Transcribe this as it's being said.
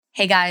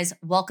Hey guys,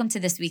 welcome to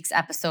this week's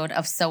episode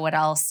of So What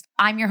Else.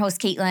 I'm your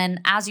host, Caitlin.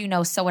 As you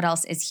know, So What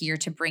Else is here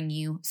to bring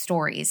you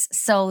stories.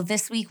 So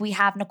this week we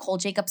have Nicole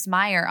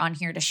Jacobs-Meyer on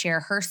here to share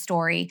her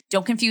story.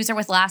 Don't confuse her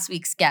with last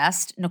week's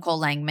guest, Nicole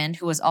Langman,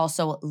 who was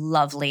also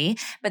lovely.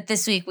 But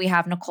this week we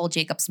have Nicole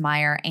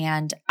Jacobs-Meyer,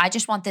 and I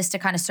just want this to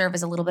kind of serve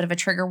as a little bit of a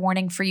trigger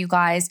warning for you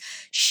guys.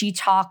 She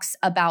talks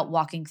about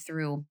walking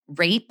through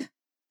rape,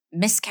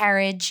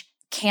 miscarriage,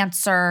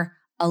 cancer,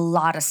 a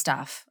lot of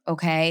stuff,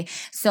 okay?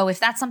 So if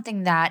that's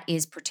something that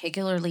is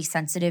particularly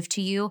sensitive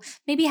to you,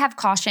 maybe have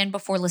caution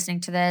before listening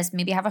to this.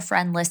 Maybe have a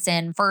friend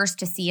listen first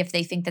to see if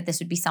they think that this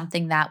would be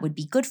something that would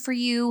be good for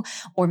you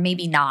or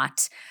maybe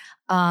not.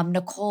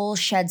 Nicole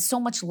sheds so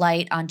much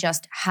light on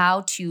just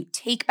how to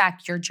take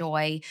back your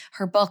joy.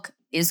 Her book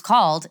is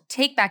called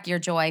Take Back Your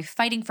Joy,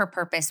 Fighting for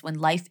Purpose When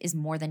Life is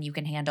More Than You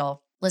Can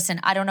Handle.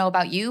 Listen, I don't know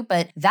about you,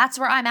 but that's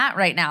where I'm at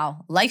right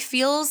now. Life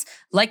feels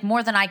like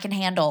more than I can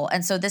handle.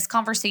 And so this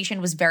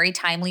conversation was very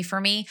timely for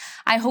me.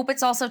 I hope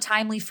it's also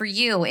timely for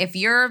you. If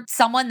you're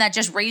someone that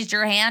just raised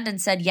your hand and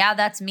said, yeah,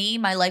 that's me,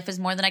 my life is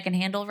more than I can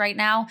handle right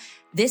now,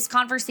 this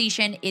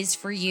conversation is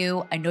for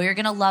you. I know you're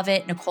going to love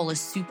it. Nicole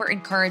is super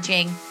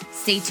encouraging.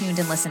 Stay tuned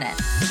and listen in.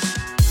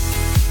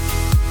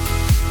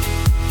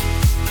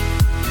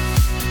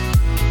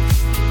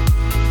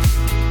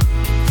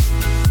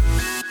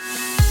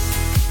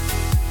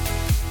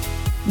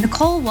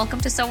 Nicole,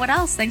 welcome to So What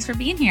Else? Thanks for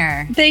being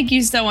here. Thank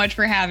you so much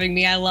for having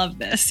me. I love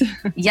this.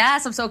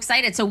 Yes, I'm so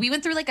excited. So we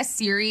went through like a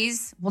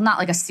series, well, not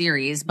like a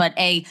series, but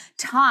a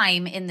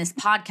time in this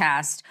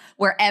podcast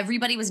where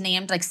everybody was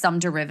named like some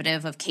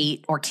derivative of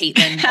Kate or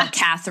Caitlin or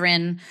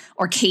Catherine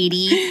or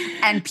Katie.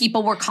 And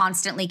people were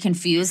constantly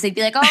confused. They'd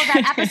be like, oh,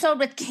 that episode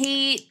with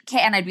Kate.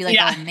 And I'd be like,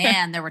 oh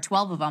man, there were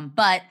 12 of them.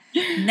 But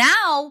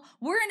now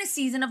we're in a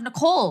season of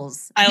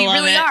Nicole's. We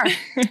really it. are.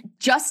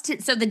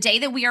 So the day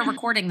that we are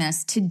recording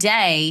this,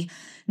 today,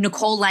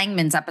 Nicole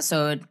Langman's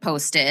episode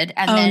posted.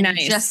 And then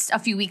just a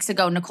few weeks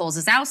ago, Nicole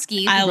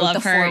Zasowski, who wrote the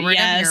foreword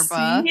of your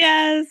book.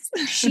 Yes.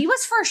 She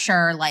was for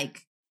sure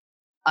like,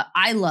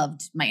 I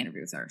loved my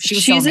interview with her.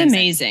 She's so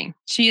amazing.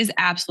 She is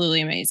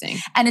absolutely amazing.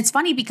 And it's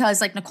funny because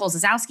like Nicole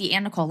Zasowski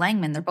and Nicole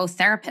Langman, they're both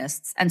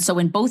therapists. And so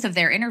in both of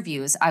their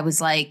interviews, I was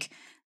like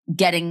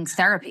getting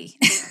therapy.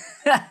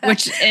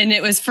 And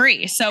it was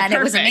free. And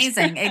it was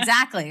amazing.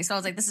 Exactly. So I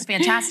was like, this is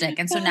fantastic.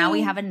 And so now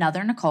we have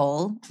another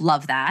Nicole.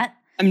 Love that.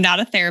 I'm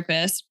not a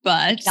therapist,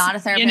 but not a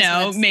therapist, you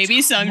know,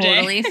 maybe someday.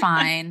 Totally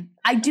fine.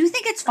 I do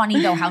think it's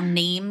funny though how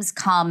names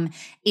come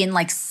in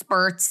like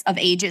spurts of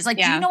ages. Like,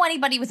 do you know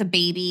anybody with a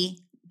baby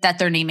that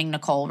they're naming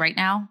Nicole right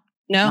now?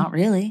 No, not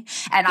really.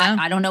 And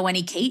I don't know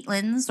any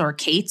Caitlins or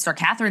Kates or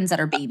Catherines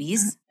that are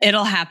babies.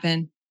 It'll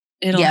happen.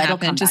 It'll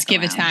happen. Just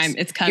give it time.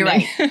 It's coming. You're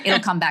right. It'll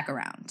come back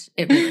around.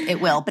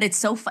 It will. But it's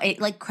so it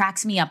like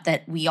cracks me up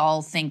that we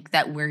all think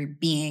that we're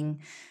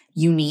being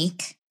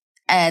unique.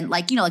 And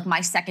like, you know, like my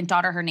second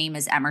daughter, her name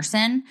is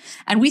Emerson.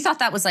 And we thought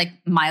that was like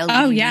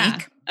mildly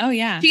unique. Oh,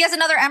 yeah. She has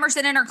another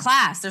Emerson in her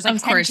class. There's like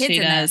 10 kids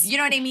in there. Does. You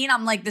know what I mean?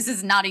 I'm like, this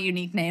is not a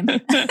unique name.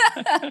 That's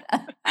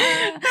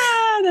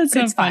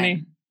so funny.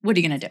 Fine. What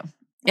are you going to do?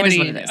 It is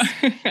what it is.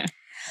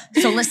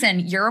 So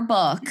listen, your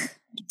book,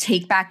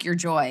 Take Back Your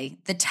Joy,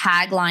 the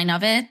tagline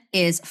of it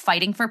is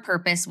fighting for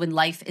purpose when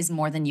life is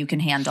more than you can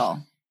handle,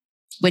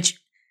 which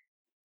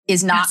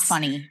is not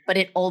funny, but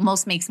it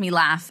almost makes me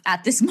laugh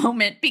at this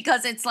moment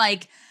because it's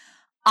like,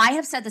 I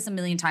have said this a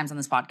million times on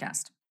this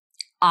podcast.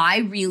 I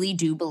really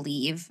do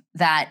believe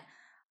that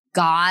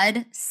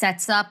God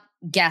sets up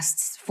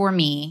guests for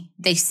me.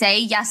 They say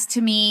yes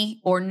to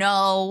me or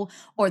no,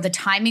 or the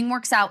timing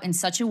works out in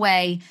such a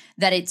way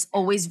that it's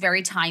always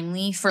very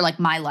timely for like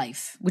my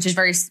life, which is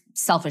very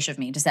selfish of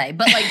me to say,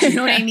 but like, you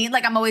know what I mean?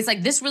 Like, I'm always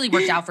like, this really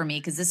worked out for me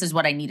because this is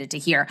what I needed to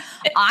hear.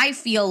 I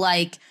feel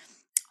like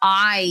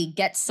I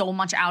get so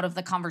much out of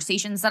the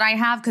conversations that I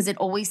have because it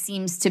always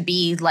seems to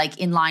be like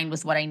in line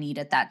with what I need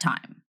at that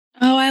time.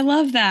 Oh, I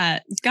love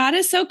that. God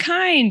is so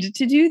kind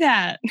to do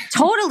that.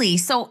 Totally.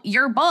 So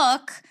your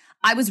book,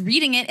 I was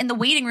reading it in the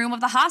waiting room of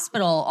the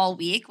hospital all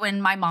week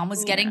when my mom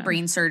was getting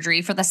brain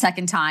surgery for the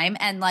second time.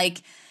 And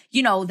like,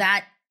 you know,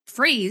 that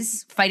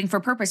phrase, fighting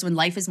for purpose when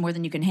life is more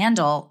than you can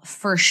handle,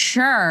 for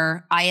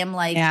sure, I am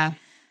like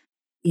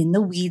in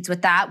the weeds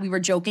with that. We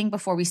were joking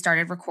before we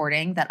started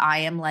recording that I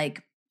am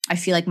like, I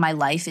feel like my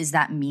life is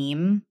that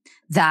meme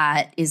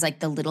that is like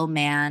the little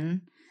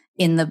man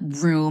in the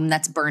room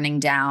that's burning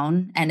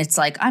down. And it's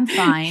like, I'm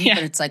fine,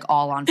 but it's like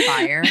all on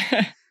fire.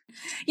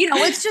 You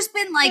know, it's just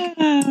been like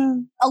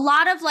a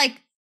lot of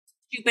like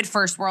stupid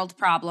first world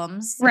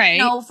problems. Right. You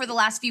know, for the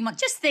last few months,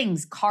 just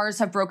things. Cars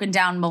have broken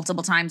down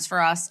multiple times for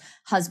us.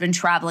 Husband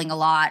traveling a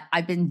lot.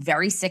 I've been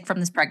very sick from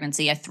this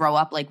pregnancy. I throw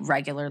up like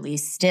regularly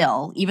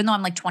still, even though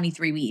I'm like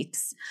 23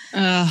 weeks.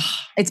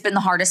 It's been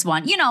the hardest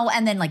one, you know,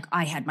 and then like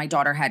my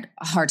daughter had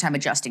a hard time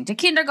adjusting to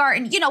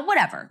kindergarten, you know,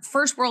 whatever.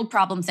 First world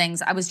problem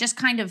things. I was just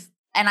kind of,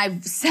 and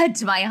I've said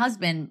to my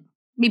husband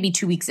maybe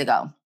 2 weeks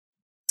ago,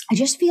 I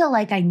just feel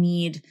like I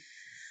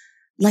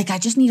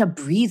just need a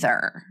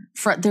breather.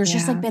 There's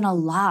just like been a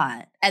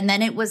lot. And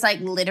then it was like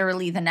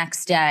literally the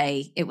next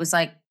day, it was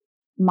like,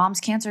 mom's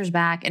cancer's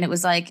back. And it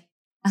was like,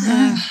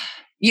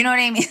 you know what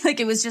I mean? Like,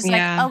 it was just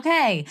like,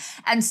 okay.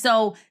 And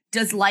so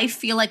does life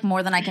feel like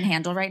more than I can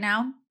handle right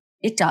now?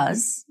 It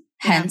does.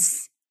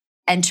 Hence,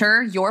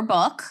 enter your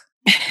book,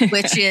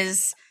 which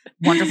is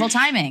wonderful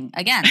timing.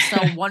 Again, so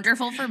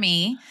wonderful for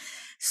me.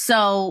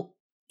 So,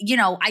 you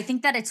know, I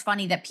think that it's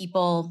funny that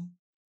people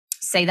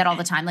say that all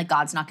the time, like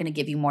God's not going to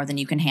give you more than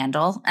you can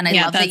handle. And I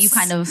love that you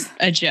kind of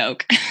a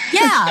joke.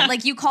 Yeah.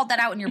 Like you called that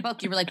out in your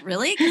book. You were like,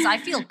 really? Because I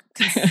feel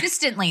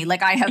consistently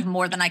like I have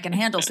more than I can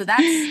handle. So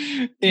that's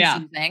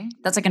confusing.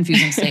 That's a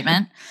confusing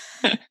statement.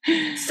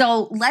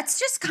 So let's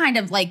just kind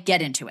of like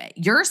get into it.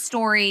 Your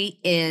story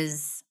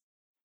is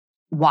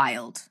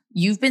wild.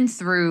 You've been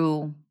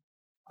through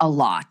a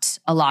lot.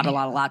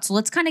 So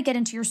let's kind of get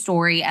into your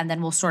story and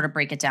then we'll sort of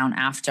break it down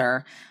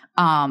after.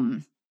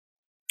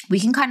 We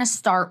can kind of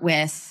start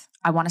with,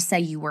 I want to say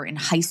you were in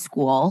high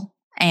school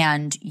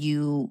and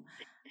you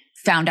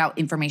found out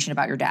information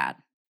about your dad.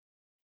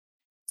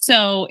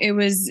 So it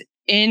was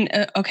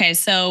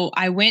so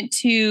I went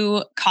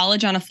to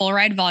college on a full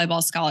ride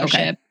volleyball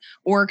scholarship,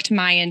 worked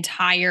my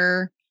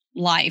entire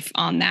life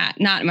on that.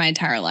 Not my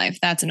entire life.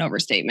 That's an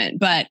overstatement,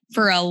 but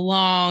for a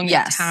long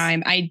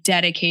time, I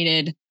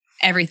dedicated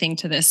everything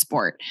to this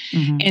sport.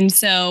 Mm-hmm. And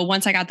so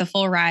once I got the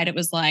full ride, it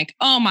was like,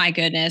 oh my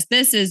goodness,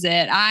 this is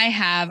it. I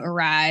have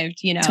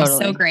arrived,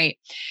 so great.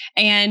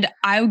 And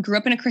I grew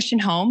up in a Christian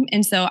home.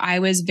 And so I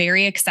was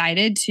very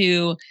excited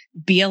to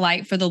be a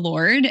light for the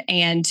Lord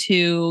and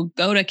to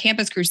go to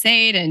Campus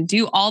Crusade and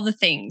do all the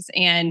things.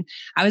 And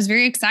I was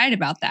very excited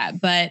about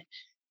that. But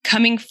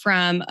coming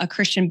from a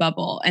Christian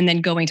bubble and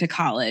then going to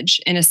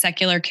college in a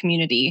secular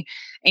community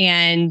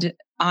and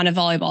on a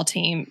volleyball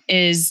team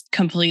is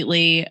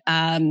completely,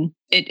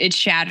 it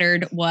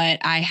shattered what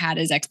I had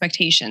as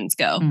expectations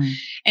go. Mm.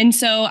 And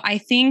so I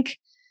think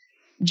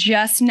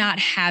just not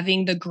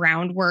having the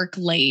groundwork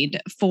laid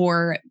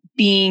for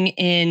being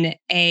in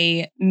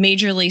a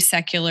majorly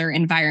secular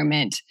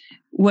environment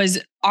was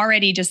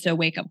already just a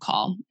wake-up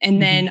call.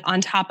 And then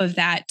on top of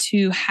that,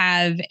 to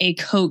have a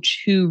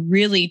coach who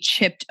really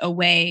chipped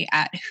away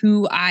at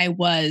who I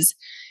was,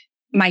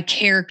 my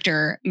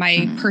character,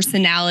 my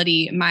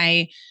personality,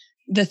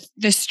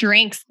 the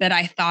strengths that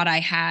I thought I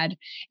had,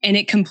 and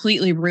it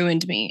completely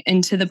ruined me.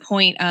 And to the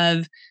point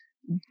of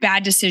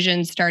bad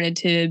decisions started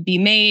to be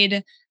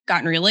made,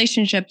 got in a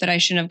relationship that I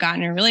shouldn't have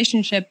gotten in a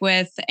relationship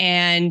with,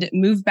 and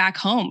moved back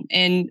home.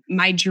 And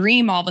my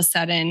dream all of a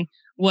sudden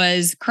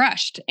was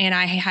crushed. And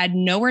I had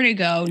nowhere to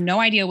go, no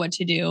idea what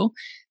to do,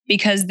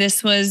 because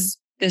this was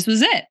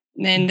it.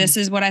 And this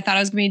is what I thought I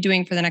was going to be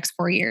doing for the next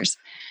 4 years.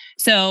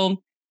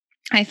 So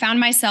I found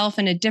myself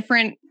in a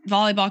different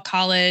volleyball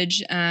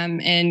college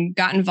and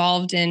got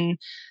involved in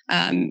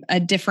a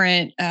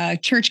different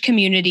church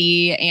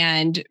community.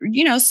 And,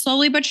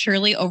 slowly but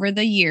surely over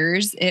the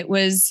years, it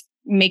was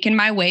making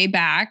my way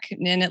back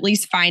and at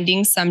least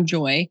finding some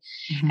joy.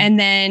 And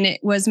then it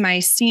was my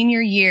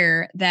senior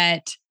year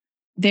that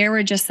there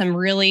were just some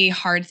really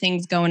hard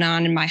things going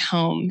on in my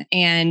home.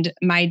 And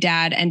my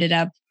dad ended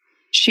up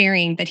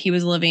sharing that he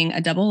was living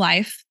a double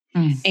life.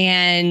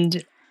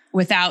 And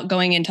without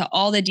going into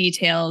all the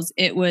details,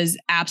 it was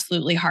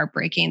absolutely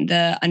heartbreaking.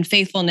 The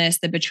unfaithfulness,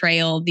 the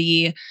betrayal,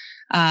 the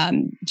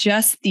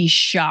just the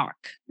shock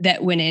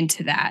that went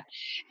into that.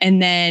 And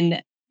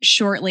then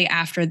shortly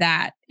after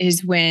that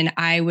is when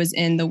I was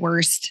in the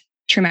worst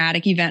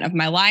traumatic event of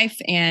my life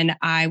and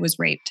I was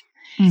raped.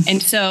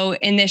 And so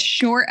in this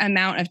short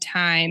amount of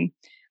time,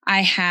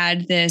 I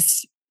had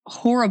this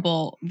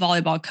horrible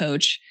volleyball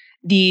coach,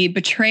 the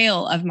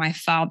betrayal of my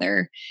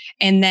father,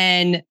 and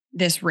then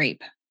this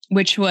rape,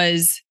 which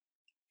was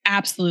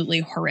absolutely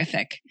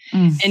horrific.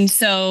 And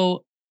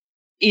so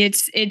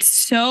it's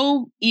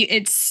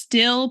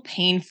still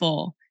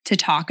painful to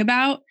talk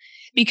about,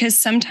 because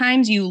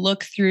sometimes you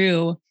look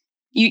through,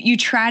 you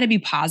try to be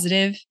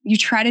positive, you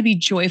try to be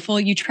joyful,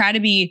 you try to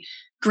be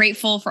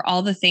grateful for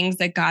all the things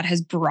that God has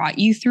brought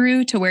you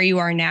through to where you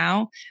are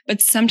now.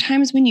 But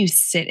sometimes when you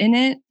sit in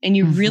it and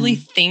you really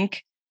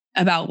think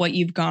about what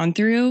you've gone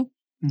through,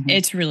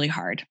 it's really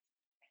hard.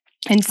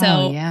 And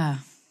so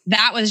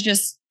that was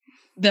just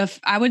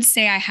I would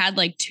say I had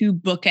like two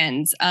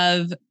bookends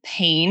of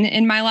pain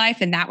in my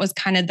life. And that was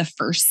kind of the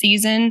first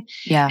season.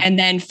 Yeah. And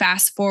then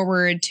fast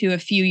forward to a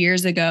few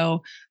years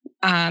ago,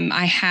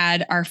 I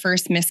had our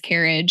first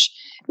miscarriage,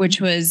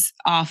 which was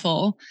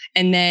awful.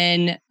 And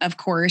then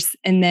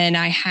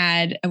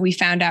we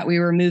found out we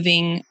were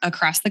moving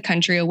across the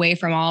country away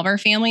from all of our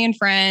family and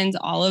friends,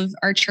 all of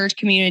our church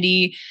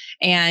community,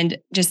 and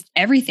just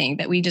everything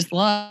that we just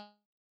love.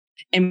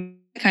 And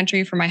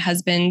country for my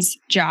husband's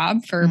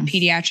job for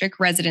pediatric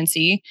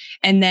residency.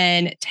 And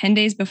then 10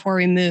 days before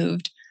we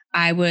moved,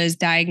 I was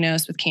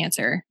diagnosed with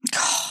cancer.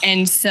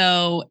 And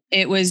so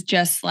it was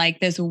just like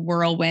this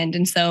whirlwind.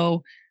 And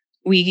so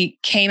we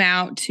came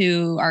out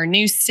to our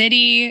new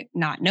city,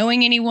 not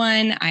knowing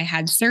anyone. I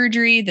had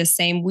surgery the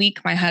same week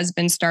my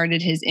husband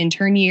started his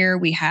intern year.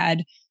 We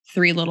had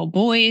 3 little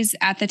boys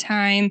at the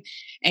time.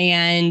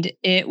 And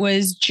it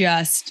was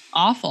just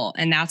awful.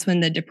 And that's when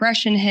the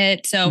depression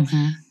hit. So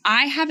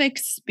I have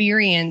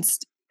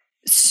experienced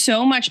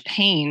so much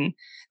pain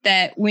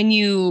that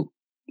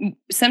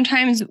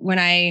sometimes when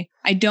I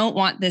don't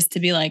want this to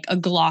be like a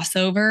gloss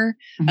over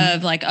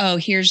of like, oh,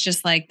 here's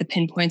just like the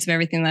pinpoints of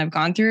everything that I've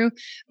gone through.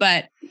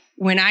 But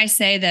when I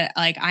say that,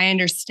 like, I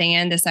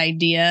understand this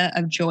idea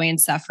of joy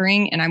and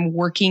suffering and I'm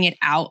working it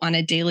out on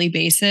a daily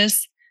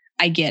basis,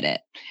 I get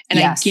it. And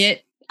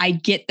I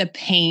get the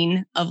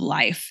pain of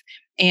life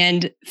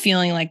and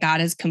feeling like God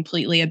has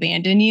completely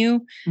abandoned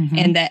you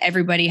and that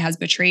everybody has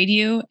betrayed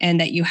you and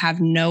that you have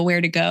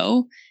nowhere to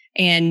go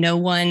and no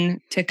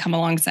one to come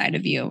alongside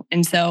of you.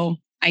 And so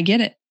I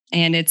get it.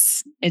 And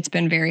it's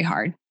been very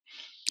hard.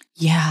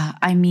 Yeah.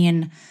 I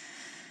mean,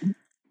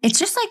 it's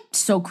just like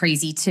so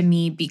crazy to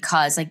me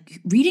because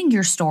like reading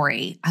your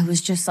story, I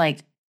was just like,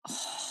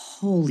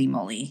 holy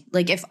moly.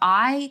 Like if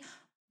I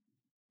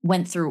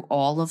went through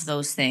all of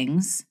those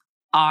things,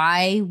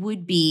 I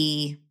would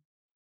be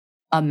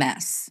a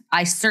mess.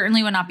 I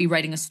certainly would not be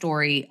writing a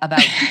story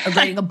about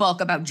writing a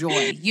book about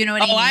joy. You know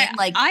what I mean?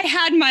 Like I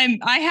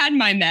had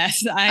my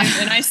mess.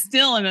 And I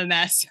still am a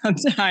mess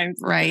sometimes.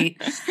 Right.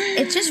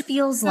 It just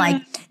feels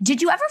like,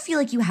 did you ever feel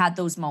like you had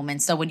those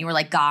moments? So when you were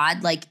like,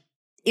 God, like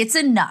it's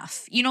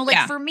enough, you know,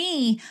 like for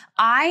me,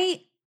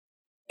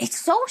 it's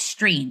so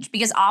strange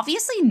because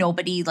obviously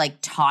nobody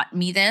like taught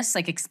me this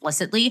like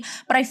explicitly,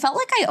 but I felt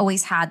like I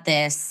always had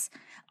this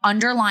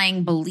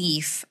underlying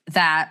belief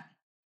that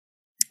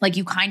like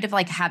you kind of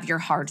like have your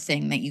hard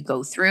thing that you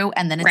go through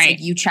and then it's like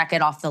you check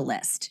it off the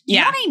list. You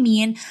know what I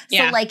mean?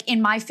 So like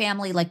in my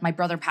family, like my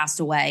brother passed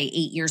away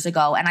 8 years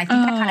ago and I think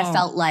I kind of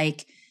felt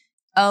like,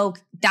 oh,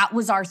 that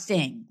was our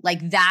thing.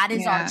 Like that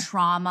is our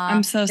trauma.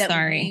 I'm so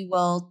sorry.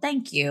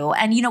 Thank you.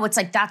 And you know, it's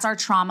like, that's our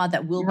trauma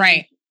that will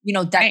be, you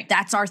know,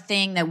 that's our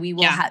thing that we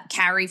will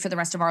carry for the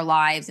rest of our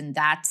lives. And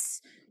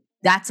that's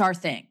our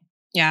thing.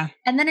 Yeah.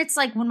 And then it's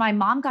like when my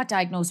mom got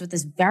diagnosed with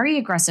this very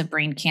aggressive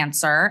brain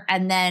cancer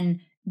and then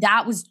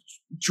that was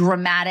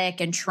dramatic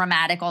and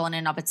traumatic all in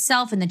and of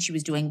itself. And then she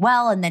was doing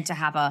well. And then to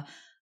have a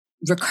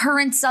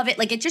recurrence of it,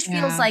 like it just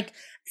feels like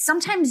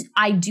sometimes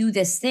I do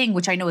this thing,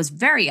 which I know is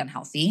very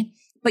unhealthy,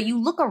 but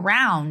you look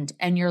around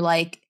and you're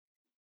like,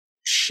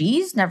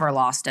 she's never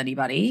lost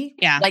anybody.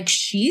 Yeah. Like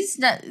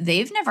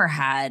they've never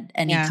had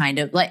any kind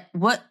of like,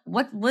 what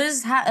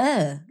was,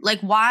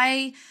 like,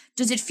 why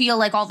does it feel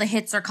like all the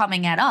hits are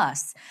coming at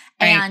us?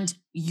 Right. And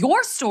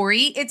your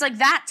story, it's like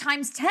that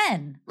times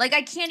 10. Like,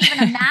 I can't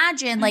even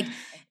imagine, like,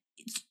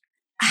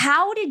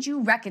 how did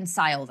you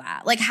reconcile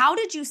that? Like, how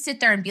did you sit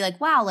there and be like,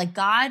 wow, like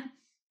God,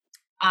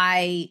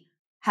 I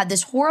had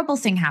this horrible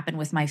thing happen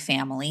with my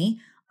family.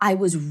 I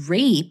was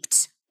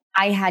raped.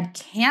 I had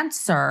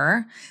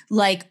cancer.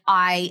 Like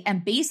I am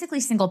basically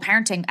single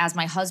parenting as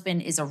my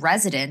husband is a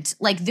resident.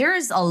 Like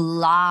there's a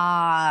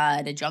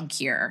lot of junk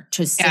here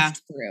to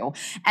sift through.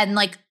 And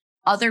like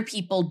other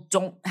people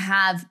don't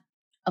have,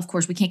 of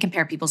course we can't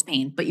compare people's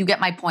pain, but you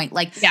get my point.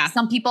 Like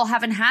some people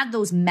haven't had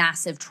those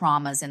massive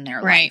traumas in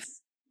their life.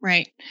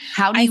 Right.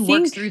 How do you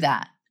work through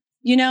that?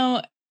 You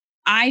know,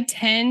 I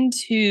tend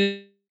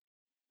to,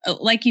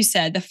 like you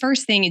said, the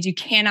first thing is you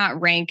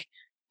cannot rank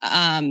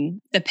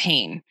the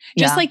pain.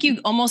 Just like you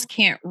almost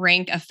can't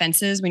rank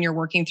offenses when you're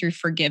working through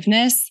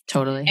forgiveness.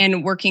 Totally.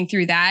 And working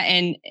through that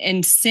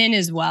and sin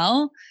as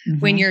well,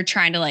 when you're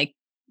trying to like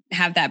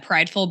have that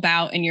prideful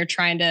bout and you're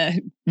trying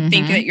to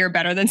think that you're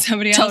better than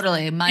somebody else.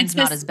 Totally. Mine's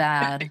not as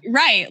bad.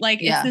 Right. Like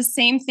it's the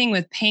same thing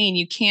with pain.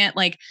 You can't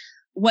like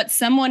what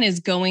someone is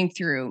going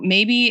through.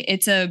 Maybe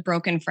it's a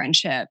broken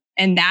friendship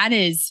and that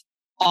is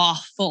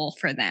awful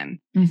for them.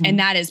 And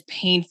that is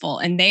painful.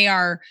 And they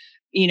are,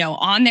 you know,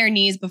 on their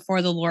knees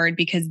before the Lord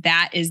because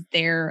that is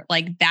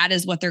that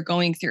is what they're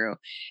going through.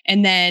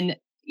 And then,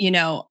 you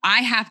know, I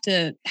have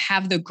to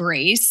have the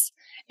grace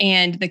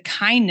and the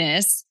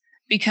kindness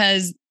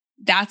because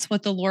that's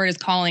what the Lord is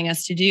calling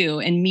us to do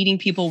and meeting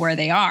people where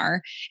they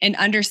are and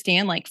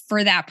understand like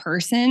for that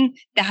person,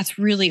 that's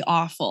really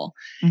awful.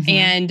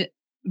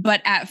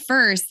 But at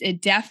first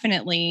it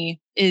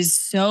definitely is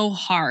so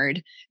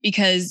hard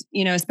because,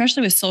 you know,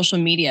 especially with social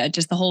media,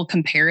 just the whole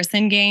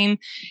comparison game,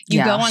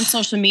 you go on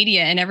social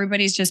media and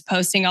everybody's just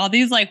posting all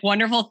these like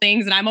wonderful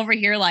things. And I'm over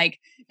here like,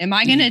 am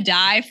I going to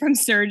die from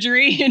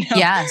surgery? You know?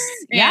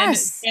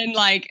 Yes. And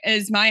like,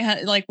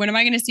 when am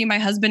I going to see my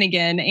husband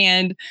again?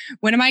 And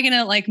when am I going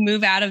to like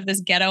move out of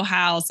this ghetto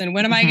house? And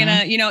when am I going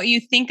to, you know,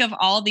 you think of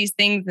all these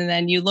things and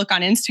then you look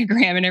on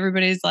Instagram and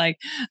everybody's like,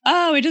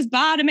 oh, we just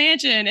bought a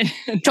mansion.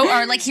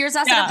 Or like, here's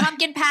us in a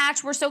pumpkin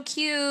patch. We're so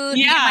cute.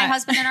 Yeah. My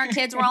husband and our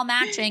kids were all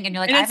matching. And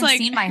you're like, I haven't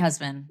seen my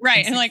husband.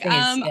 Right. And like,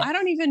 I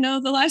don't even know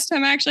the last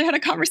time I actually had a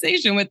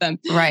conversation with them.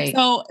 Right.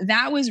 So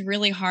that was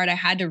really hard. I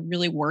had to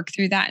really work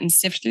through that and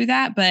sift through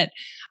that. But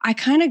I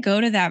kind of go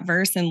to that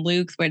verse in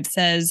Luke where it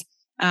says,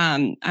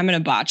 I'm going to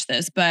botch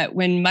this, but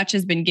when much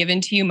has been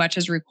given to you, much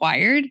is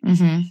required.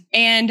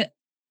 And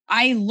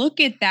I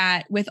look at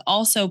that with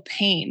also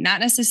pain,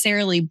 not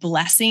necessarily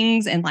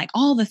blessings and like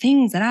all the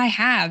things that I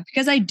have,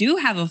 because I do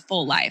have a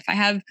full life. I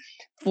have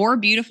 4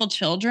 beautiful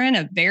children,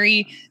 a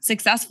very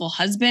successful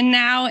husband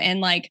now. And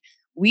like,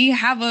 we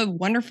have a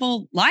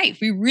wonderful life.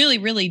 We really,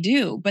 really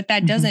do. But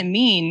that doesn't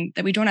mean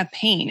that we don't have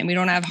pain and we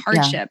don't have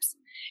hardships.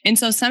 Yeah. And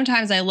so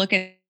sometimes I look at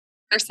a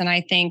person,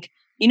 I think,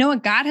 you know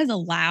what? God has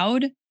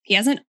allowed, he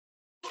hasn't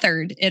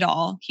authored it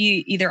all.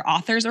 He either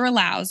authors or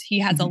allows. He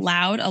has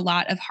allowed a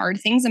lot of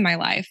hard things in my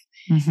life.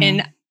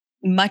 And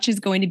much is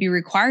going to be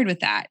required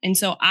with that. And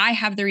so I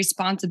have the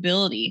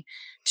responsibility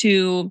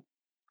to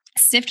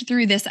sift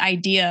through this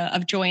idea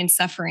of joy and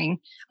suffering,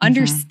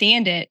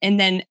 understand it, and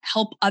then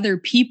help other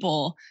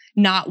people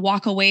not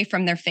walk away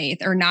from their faith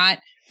or not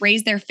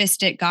raise their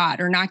fist at God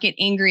or not get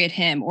angry at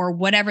him or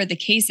whatever the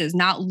case is,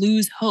 not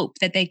lose hope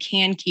that they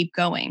can keep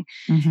going.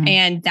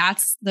 And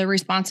that's the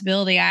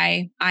responsibility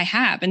I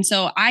have. And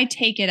so I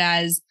take it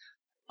as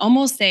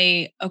almost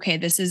okay,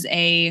 this is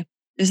a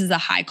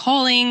high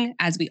calling,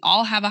 as we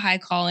all have a high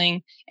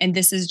calling. And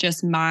this is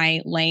just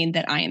my lane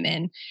that I am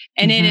in.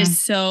 And it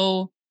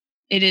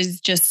is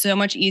just so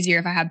much easier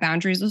if I have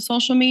boundaries with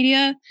social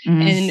media.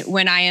 And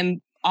when I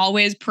am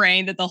always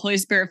praying that the Holy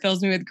Spirit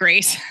fills me with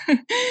grace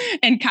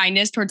and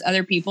kindness towards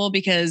other people,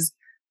 because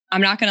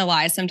I'm not going to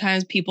lie.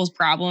 Sometimes people's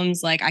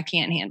problems, like I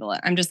can't handle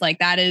it. I'm just like,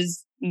 that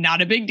is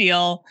not a big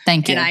deal.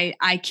 Thank you. And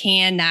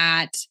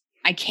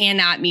I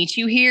cannot meet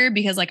you here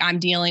because like I'm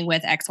dealing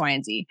with X, Y,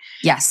 and Z.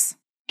 Yes.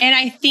 And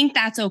I think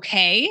that's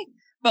okay,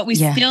 but we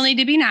still need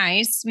to be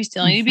nice. We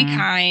still need to be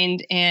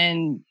kind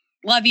and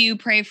love you,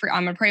 I'm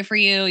going to pray for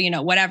you, you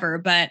know, whatever.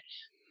 But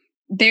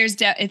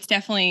it's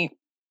definitely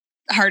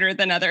harder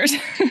than others.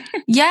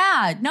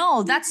 Yeah,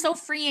 no, that's so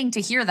freeing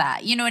to hear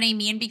that. You know what I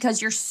mean? Because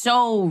you're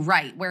so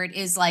right, where it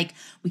is like,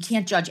 we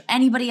can't judge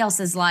anybody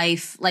else's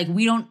life. Like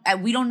we don't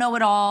know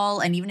it all.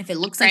 And even if it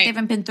looks like they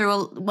haven't been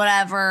through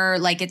whatever,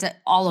 like it's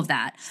all of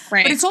that.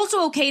 Right. But it's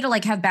also okay to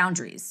like have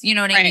boundaries, you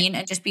know what I mean?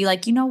 And just be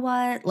like, you know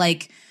what?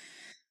 Like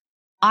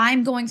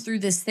I'm going through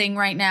this thing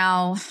right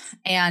now.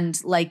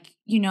 And like,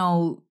 you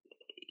know,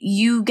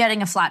 you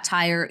getting a flat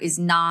tire is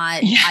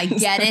not, I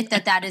get it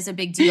that is a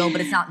big deal, but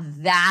it's not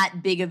that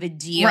big of a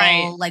deal.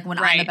 Right. Like when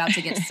I'm about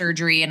to get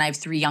surgery and I have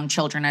 3 young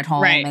children at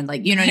home and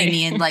like, you know what I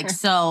mean? Like,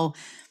 so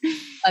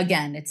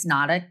again, it's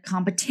not a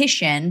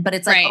competition, but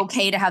it's like,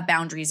 okay to have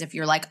boundaries if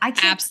you're like, I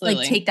can't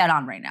like take that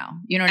on right now.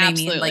 You know what I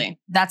mean? Like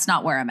that's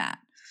not where I'm at.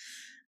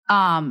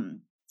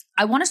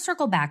 I want to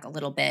circle back a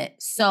little bit.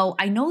 So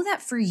I know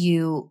that for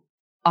you,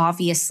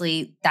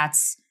 obviously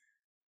that's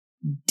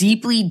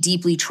deeply,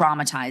 deeply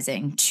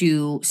traumatizing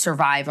to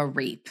survive a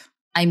rape.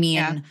 I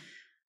mean,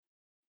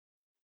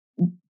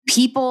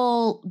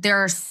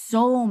 there are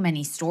so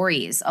many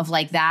stories of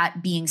like that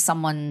being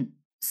someone's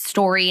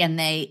story and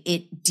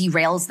it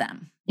derails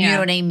them. You know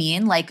what I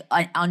mean? Like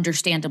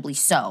understandably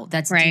so.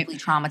 That's deeply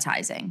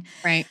traumatizing.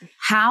 Right.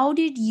 How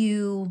did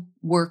you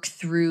work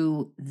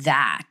through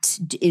that?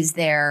 Is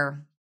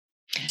there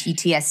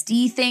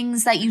PTSD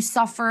things that you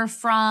suffer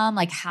from?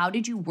 Like, how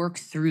did you work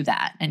through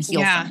that and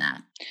heal from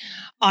that?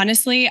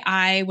 Honestly,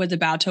 I was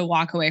about to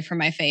walk away from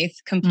my faith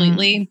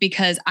completely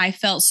because I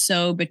felt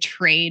so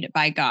betrayed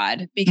by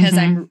God because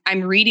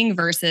I'm reading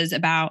verses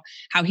about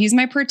how he's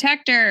my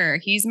protector,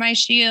 he's my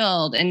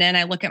shield. And then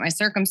I look at my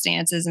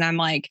circumstances and I'm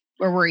like,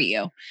 where were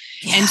you?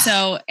 Yeah.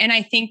 And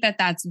I think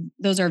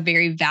those are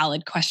very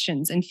valid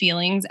questions and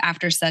feelings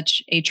after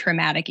such a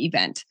traumatic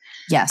event.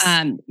 Yes.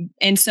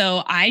 And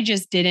so I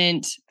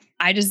didn't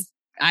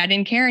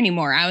care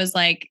anymore. I was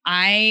like,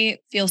 I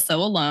feel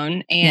so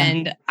alone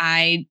and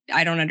I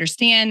don't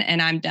understand and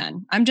I'm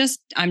done. I'm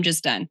just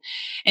done.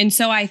 And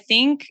so I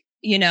think,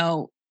 you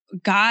know,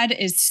 God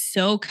is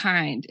so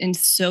kind and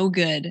so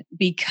good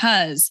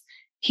because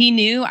he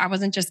knew I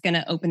wasn't just going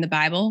to open the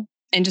Bible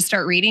and just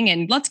start reading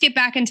and let's get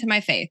back into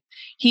my faith.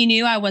 He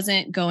knew I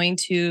wasn't going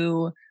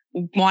to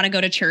want to go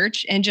to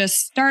church and just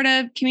start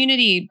a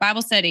community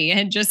Bible study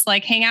and just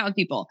like hang out with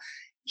people.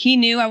 He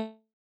knew I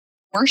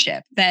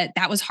worship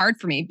that was hard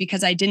for me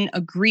because I didn't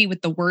agree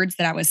with the words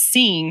that I was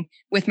seeing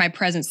with my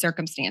present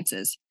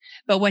circumstances.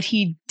 But what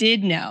he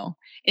did know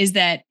is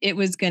that it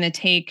was going to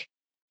take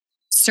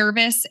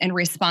service and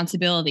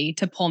responsibility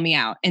to pull me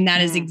out. And that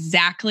is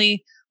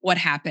exactly what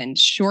happened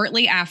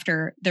shortly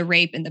after the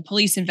rape and the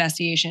police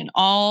investigation,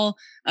 all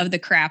of the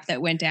crap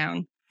that went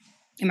down.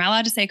 Am I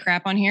allowed to say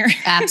crap on here?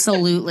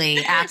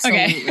 Absolutely.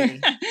 Absolutely. Okay.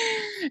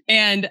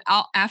 And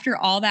after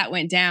all that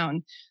went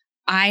down,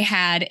 I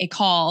had a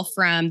call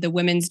from the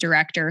women's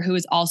director who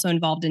was also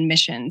involved in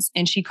missions.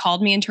 And she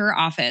called me into her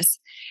office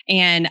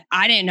and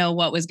I didn't know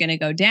what was going to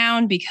go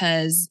down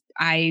because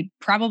I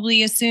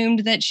probably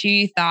assumed that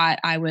she thought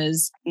I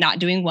was not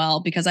doing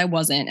well because I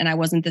wasn't. And I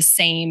wasn't the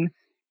same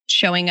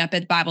showing up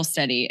at Bible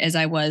study as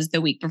I was the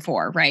week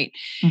before. Right.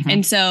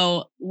 And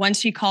so once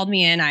she called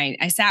me in,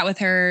 I sat with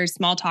her,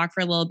 small talk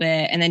for a little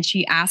bit. And then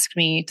she asked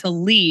me to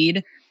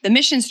lead the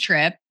missions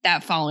trip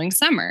that following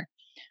summer.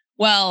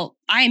 Well,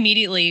 I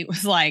immediately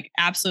was like,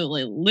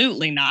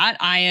 absolutely not.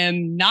 I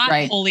am not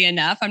holy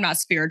enough. I'm not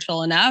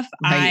spiritual enough.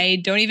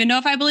 I don't even know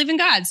if I believe in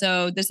God.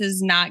 So this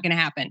is not going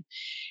to happen.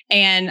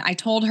 And I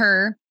told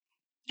her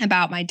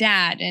about my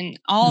dad and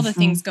all the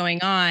things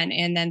going on,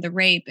 and then the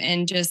rape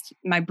and just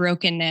my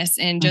brokenness,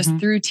 and just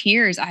through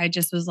tears, I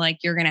just was like,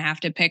 you're going to have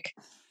to pick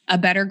a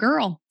better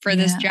girl for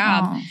this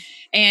job. Oh.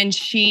 And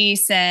she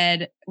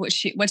said what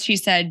she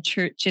said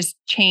just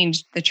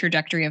changed the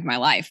trajectory of my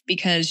life,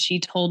 because she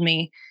told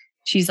me,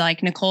 she's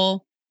like,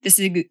 Nicole, this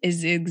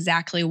is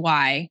exactly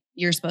why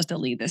you're supposed to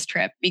lead this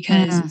trip,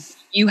 because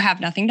you have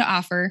nothing to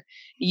offer.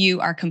 You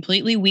are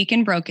completely weak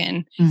and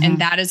broken. And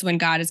that is when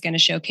God is going to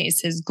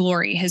showcase his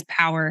glory, his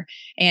power,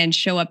 and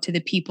show up to the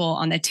people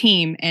on the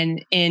team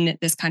and in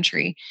this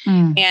country.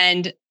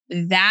 And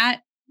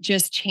that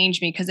just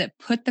changed me, because it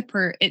put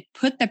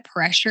the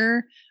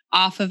pressure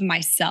off of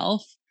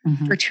myself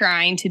for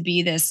trying to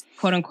be this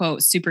quote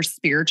unquote super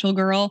spiritual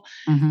girl,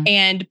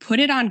 and put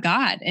it on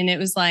God. And it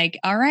was like,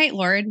 all right,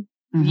 Lord,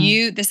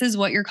 this is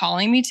what you're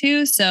calling me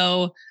to.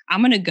 So I'm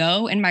going to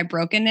go in my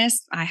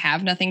brokenness. I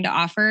have nothing to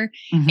offer.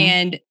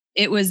 And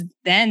it was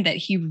then that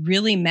he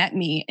really met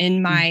me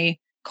in my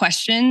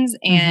questions,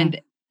 and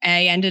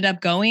I ended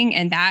up going,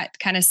 and that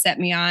kind of set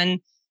me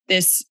on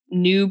this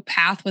new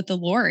path with the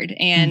Lord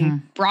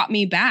and brought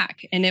me back.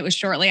 And it was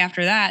shortly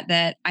after that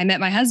that I met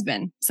my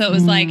husband. So it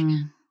was like,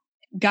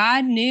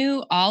 God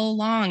knew all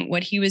along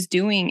what he was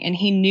doing, and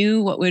he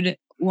knew what would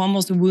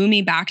almost woo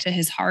me back to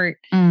his heart.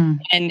 And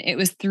it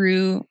was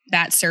through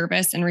that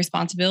service and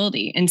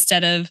responsibility,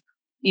 instead of,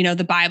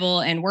 the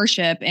Bible and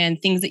worship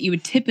and things that you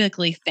would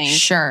typically think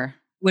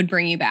would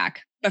bring you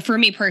back. But for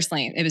me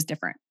personally, it was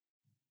different.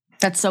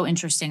 That's so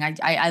interesting.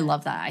 I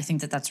love that. I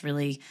think that that's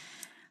really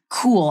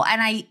cool.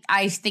 And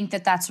I think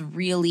that that's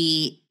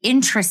really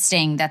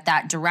interesting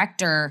that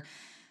director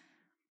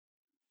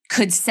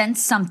could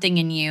sense something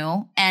in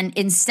you. And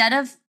instead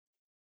of,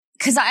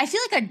 because I feel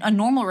like a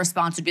normal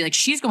response would be like,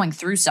 she's going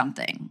through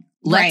something.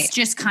 Let's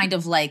just kind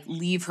of like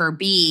leave her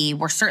be.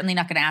 We're certainly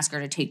not going to ask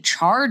her to take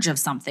charge of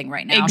something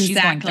right now. She's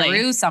going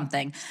through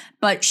something.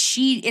 But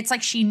it's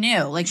like she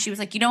knew. Like she was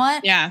like, you know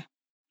what? Yeah.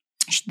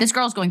 This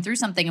girl's going through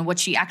something, and what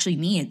she actually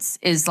needs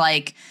is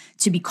like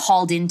to be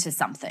called into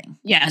something.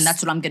 Yes. And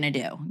that's what I'm going to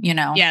do,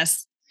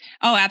 Yes.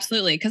 Oh,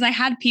 absolutely. Because I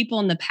had people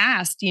in the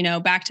past,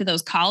 back to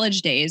those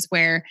college days,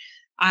 where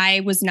I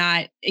was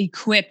not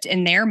equipped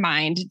in their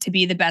mind to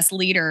be the best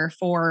leader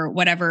for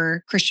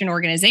whatever Christian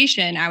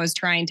organization I was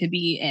trying to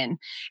be in.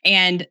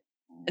 And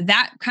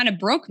that kind of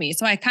broke me.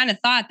 So I kind of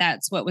thought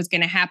that's what was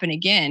going to happen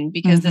again,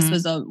 because this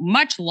was a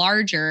much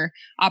larger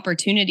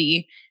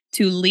opportunity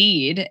to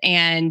lead,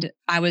 and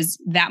I was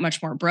that much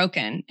more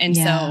broken. And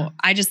so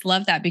I just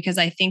love that, because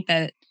I think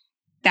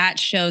that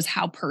shows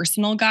how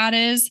personal God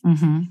is,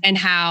 and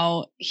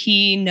how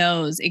he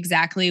knows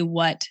exactly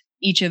what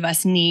each of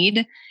us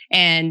need.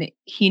 And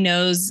he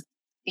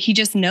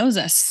just knows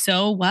us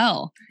so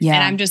well. Yeah.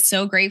 And I'm just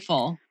so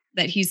grateful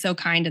that he's so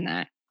kind in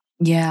that.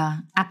 Yeah,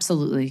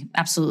 absolutely.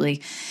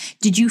 Absolutely.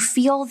 Did you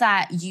feel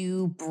that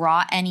you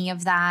brought any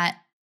of that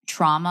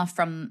trauma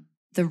from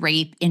the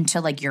rape into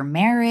like your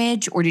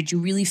marriage, or did you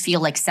really feel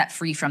like set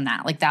free from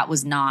that? Like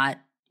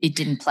it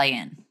didn't play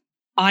in?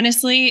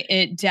 Honestly,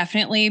 it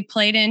definitely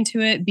played into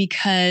it,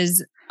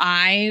 because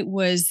I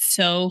was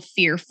so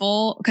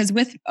fearful. Because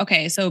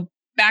so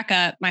back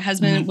up, my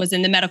husband was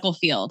in the medical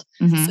field.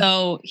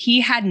 So he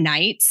had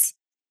nights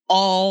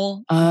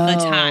all the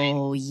time.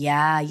 Oh,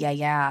 yeah.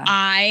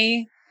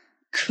 I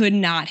could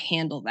not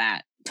handle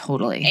that.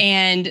 Totally.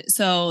 And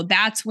so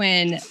that's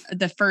when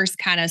the first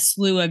kind of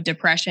slew of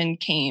depression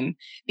came,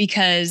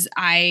 because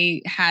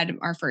I had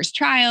our first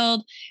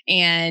child,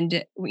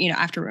 and,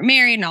 after we're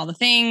married and all the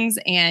things,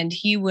 and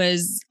he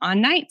was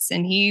on nights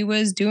and he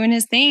was doing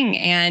his thing,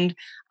 and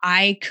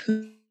I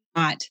could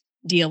not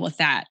deal with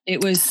that.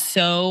 It was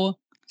so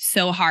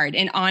hard.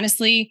 And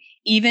honestly,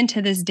 even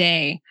to this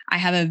day, I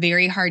have a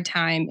very hard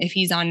time if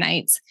he's on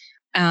nights,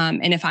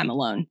 and if I'm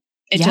alone.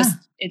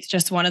 It's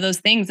just one of those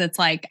things. It's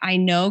like, I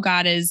know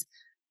God is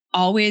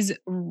always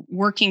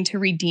working to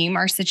redeem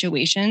our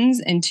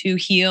situations and to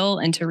heal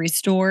and to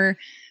restore.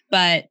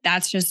 But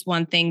that's just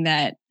one thing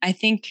that I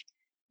think,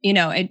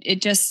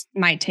 it just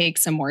might take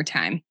some more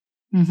time.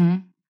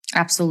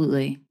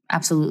 Absolutely.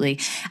 Absolutely.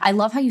 I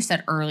love how you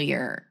said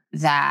earlier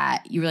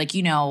that you were like,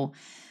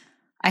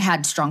 I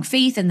had strong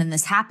faith, and then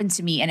this happened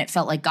to me, and it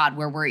felt like, God,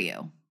 where were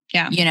you?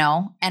 Yeah.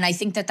 And I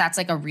think that that's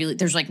like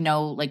there's like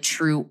no like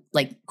true,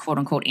 like quote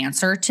unquote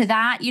answer to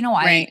that.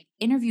 I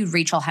interviewed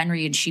Rachel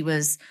Henry, and she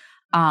was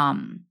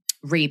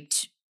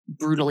raped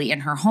brutally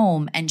in her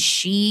home. And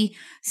she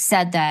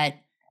said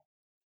that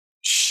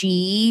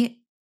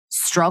she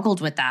struggled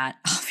with that.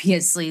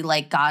 Obviously,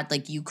 like, God,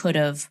 like, you could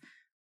have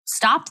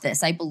stopped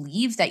this. I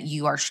believe that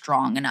you are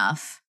strong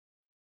enough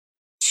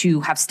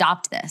to have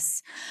stopped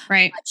this.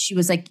 Right. But she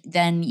was like,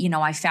 then,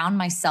 I found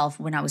myself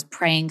when I was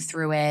praying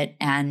through it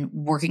and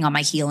working on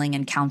my healing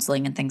and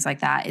counseling and things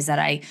like that, is that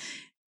I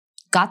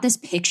got this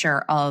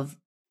picture of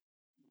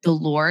the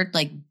Lord,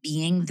 like,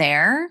 being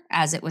there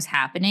as it was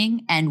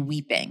happening and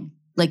weeping,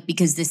 like,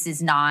 because this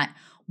is not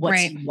what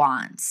he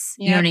wants.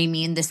 You know what I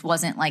mean? This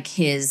wasn't like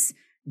his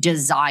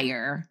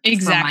desire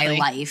for my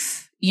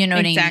life, You know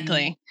what I mean?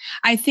 Exactly.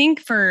 I think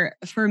for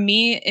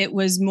me, it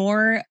was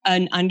more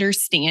an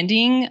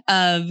understanding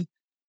of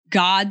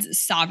God's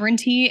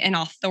sovereignty and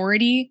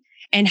authority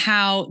and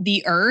how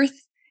the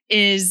earth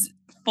is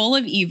full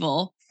of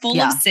evil, full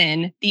of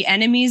sin, the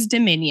enemy's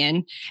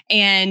dominion.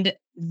 And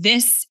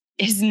this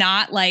is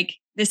not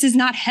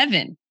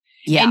heaven.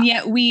 Yeah. And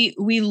yet we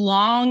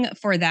long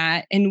for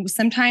that. And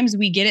sometimes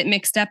we get it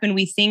mixed up and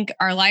we think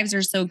our lives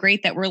are so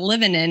great that we're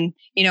living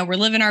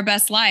our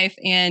best life.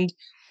 And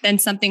then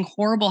something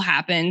horrible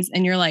happens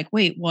and you're like,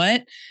 wait,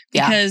 what?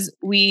 Because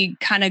we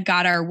kind of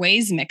got our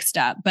ways mixed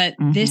up. But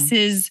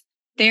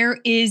there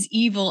is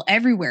evil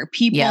everywhere.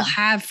 People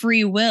have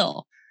free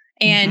will.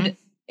 And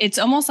it's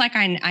almost like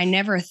I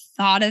never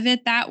thought of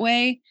it that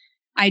way.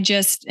 I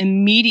just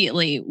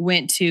immediately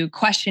went to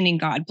questioning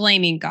God,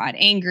 blaming God,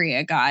 angry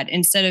at God,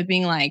 instead of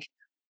being like,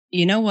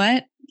 you know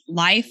what?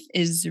 Life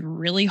is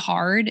really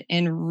hard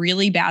and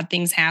really bad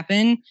things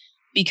happen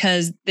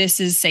because this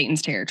is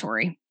Satan's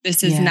territory.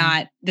 This is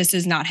not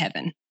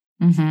heaven.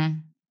 Mm-hmm.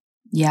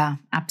 Yeah,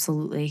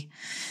 absolutely.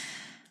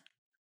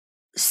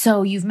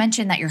 So you've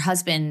mentioned that your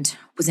husband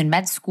was in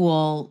med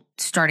school,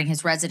 starting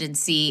his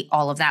residency,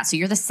 all of that. So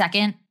you're the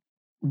second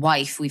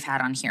wife we've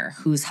had on here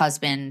whose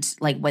husband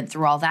went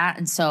through all that.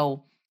 And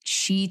so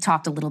she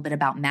talked a little bit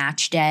about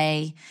Match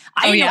Day.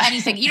 I didn't know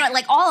anything.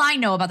 All I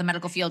know about the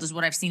medical field is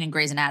what I've seen in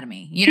Grey's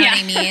Anatomy. You know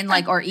what I mean?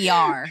 Or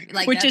ER.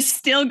 Which is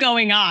still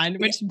going on,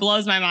 which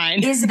blows my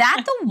mind. Is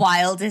that the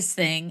wildest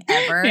thing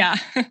ever? Yeah.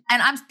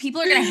 And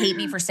people are going to hate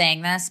me for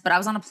saying this, but I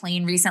was on a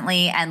plane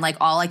recently and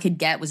all I could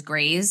get was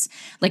Grey's,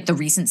 the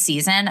recent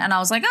season. And I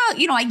was like, oh,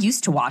 I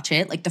used to watch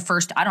it, the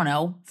first,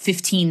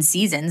 15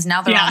 seasons.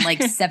 Now they're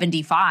on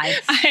 75.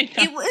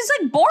 It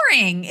was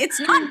boring. It's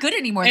not good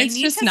anymore. They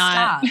need to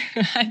stop.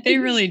 They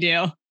really do.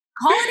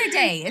 Call it a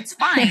day. It's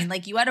fine.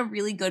 You had a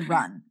really good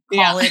run.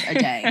 Call it a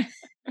day.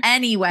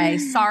 Anyway,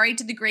 sorry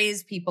to the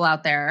Grey's people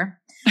out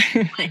there.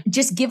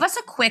 Just give us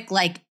a quick,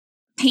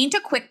 paint a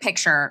quick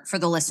picture for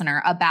the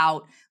listener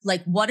about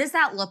what does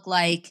that look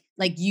like?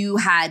 You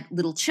had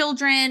little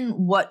children.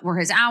 What were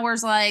his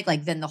hours like?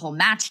 Then the whole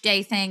Match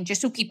Day thing,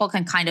 just so people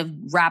can kind of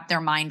wrap their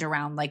mind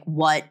around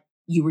what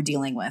you were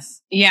dealing with.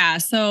 Yeah.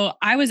 So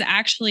I was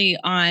actually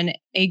on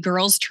a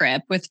girls'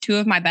 trip with two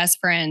of my best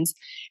friends,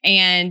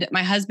 and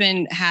my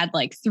husband had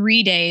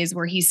 3 days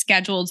where he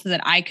scheduled so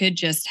that I could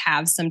just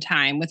have some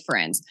time with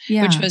friends,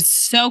 which was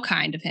so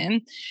kind of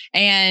him.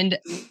 And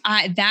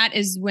that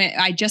is when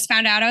I just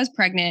found out I was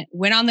pregnant,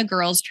 went on the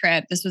girls'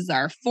 trip. This was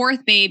our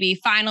fourth baby,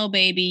 final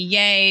baby.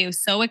 Yay. It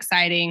was so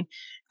exciting.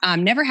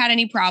 Never had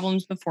any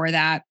problems before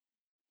that.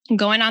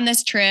 Going on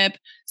this trip,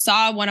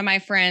 saw one of my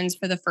friends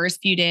for the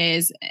first few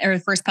days or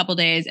the first couple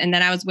days. And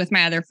then I was with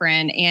my other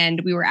friend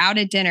and we were out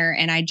at dinner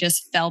and I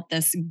just felt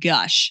this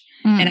gush.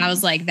 And I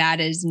was like, that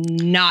is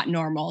not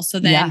normal. So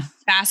then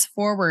fast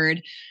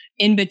forward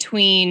in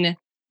between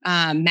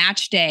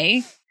Match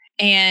Day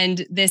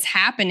and this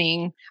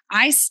happening,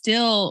 I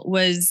still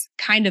was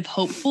kind of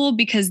hopeful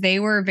because they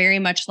were very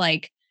much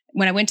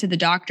when I went to the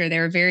doctor, they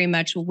were very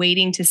much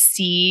waiting to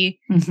see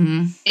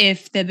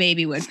if the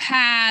baby would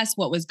pass,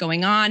 what was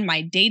going on.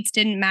 My dates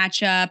didn't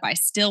match up. I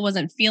still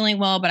wasn't feeling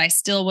well, but I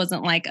still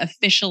wasn't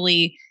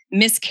officially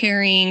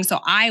miscarrying.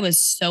 So I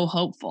was so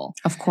hopeful.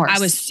 Of course. I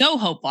was so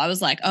hopeful. I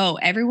was like, oh,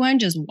 everyone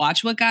just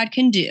watch what God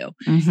can do,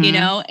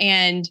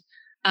 and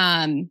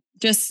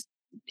just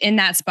in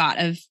that spot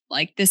of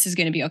this is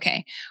going to be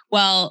okay.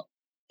 Well,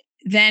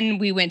 then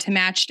we went to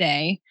Match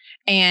Day.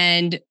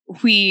 And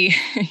you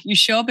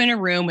show up in a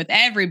room with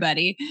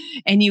everybody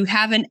and you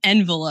have an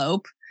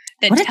envelope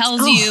that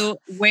tells you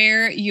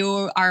where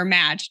you are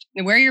matched,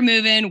 where you're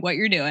moving, what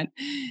you're doing.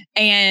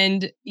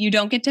 And you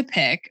don't get to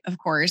pick, of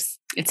course.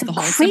 It's the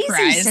whole crazy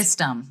surprise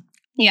system.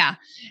 Yeah.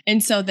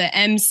 And so the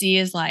MC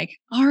is like,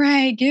 all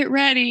right, get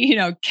ready,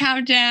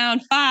 countdown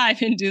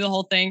 5 and do the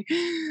whole thing.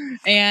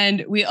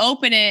 And we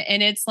open it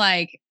and it's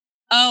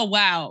oh,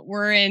 wow,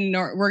 we're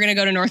going to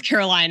go to North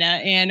Carolina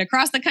and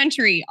across the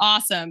country.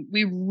 Awesome.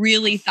 We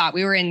really thought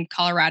we were in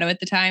Colorado at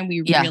the time.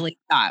 We really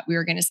thought we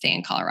were going to stay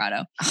in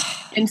Colorado.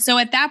 And so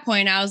at that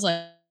point I was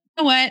like,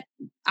 you know what?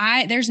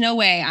 There's no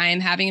way I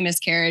am having a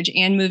miscarriage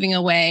and moving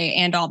away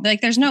and all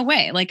there's no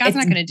way. God's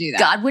not going to do that.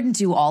 God wouldn't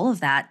do all of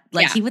that.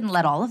 He wouldn't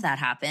let all of that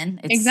happen.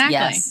 Exactly.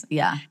 Yes.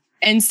 Yeah.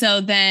 And so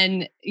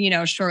then,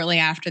 shortly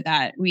after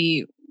that,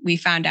 we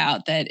found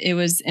out that it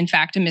was in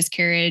fact a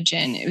miscarriage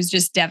and it was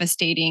just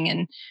devastating.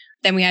 And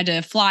then we had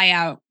to fly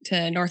out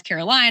to North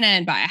Carolina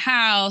and buy a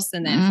house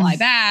and then fly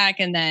back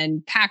and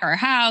then pack our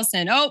house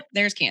and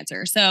there's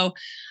cancer. So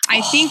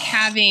I think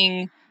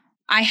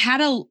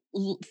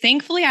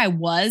thankfully I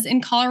was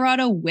in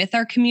Colorado with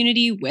our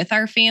community, with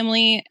our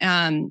family,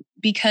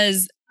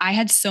 because I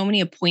had so many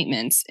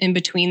appointments in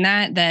between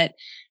that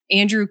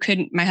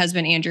my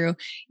husband, Andrew,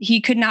 he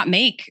could not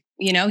make,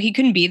 he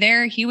couldn't be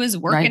there. He was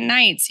working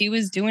nights. He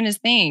was doing his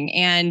thing.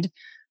 And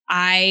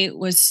I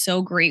was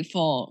so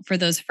grateful for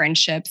those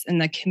friendships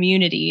and the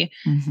community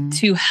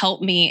to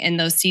help me in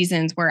those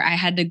seasons where I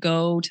had to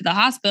go to the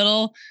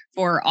hospital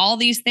for all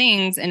these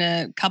things in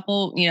a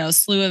couple,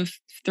 slew of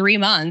 3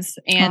 months.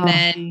 And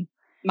then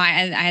I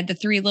had the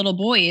 3 little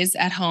boys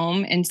at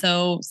home. And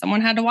so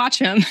someone had to watch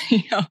them,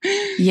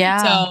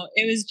 Yeah. So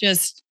it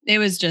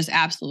was just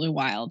absolutely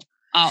wild.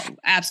 Oh,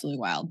 absolutely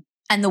wild.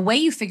 And the way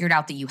you figured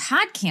out that you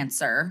had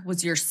cancer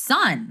was your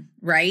son,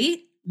 right?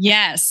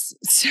 Yes.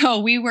 So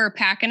we were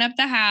packing up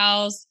the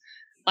house,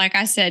 like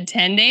I said,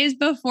 10 days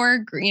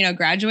before,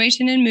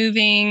 graduation and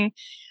moving.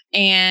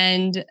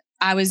 And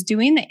I was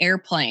doing the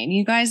airplane.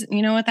 You guys,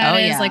 you know what that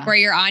is? Yeah. Like where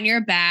you're on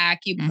your back,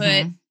 you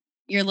put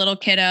your little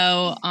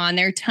kiddo on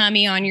their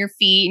tummy on your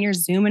feet and you're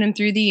zooming them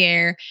through the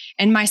air.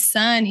 And my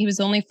son, he was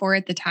only 4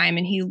 at the time,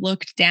 and he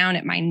looked down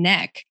at my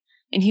neck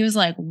and he was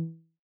like,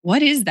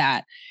 "What is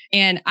that?"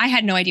 And I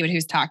had no idea what he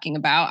was talking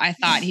about. I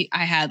thought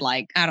I had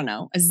like, I don't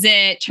know, a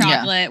zit,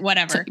 chocolate,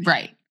 whatever.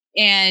 Right.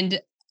 And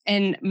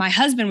my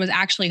husband was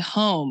actually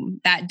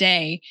home that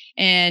day,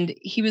 and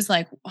he was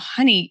like,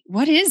 "Honey,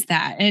 what is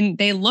that?" And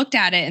they looked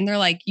at it and they're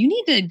like, "You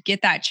need to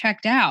get that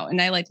checked out."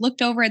 And I like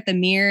looked over at the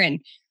mirror, and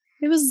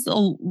it was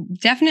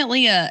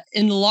definitely a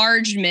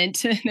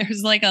enlargement. There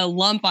was like a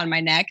lump on my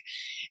neck.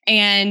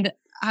 And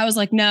I was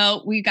like,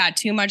 "No, we've got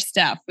too much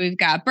stuff. We've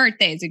got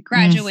birthdays and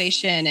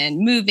graduation and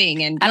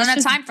moving. And I don't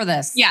have time for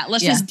this." Yeah,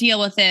 let's just deal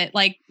with it.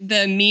 Like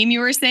the meme you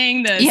were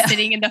saying,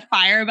 sitting in the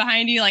fire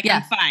behind you, like,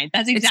 I'm fine.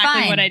 That's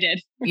exactly what I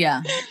did.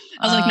 Yeah.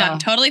 I was like, "No,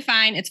 totally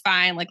fine. It's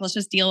fine. Like, let's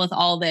just deal with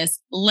all this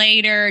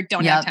later.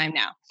 Don't have time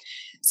now."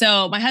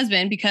 So my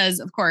husband, because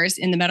of course,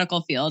 in the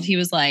medical field, he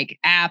was like,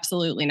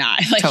 "Absolutely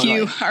not. Like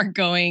you're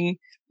going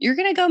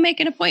to go make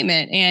an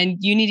appointment and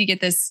you need to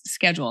get this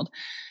scheduled."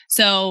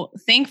 So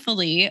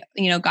thankfully,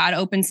 God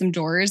opened some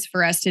doors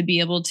for us to be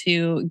able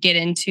to get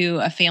into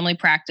a family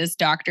practice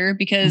doctor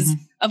because,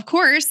 of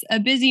course, a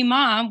busy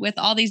mom with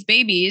all these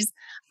babies,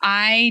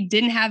 I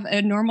didn't have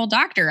a normal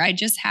doctor. I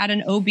just had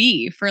an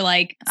OB for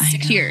like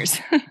 6 years.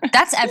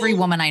 That's every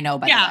woman I know,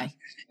 by the way.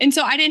 And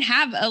so I didn't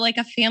have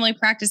a family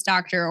practice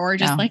doctor or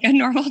just like a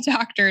normal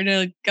doctor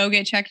to go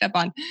get checked up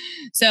on.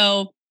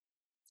 So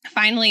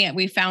finally,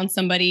 we found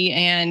somebody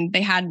and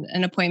they had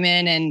an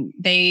appointment and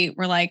they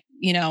were like,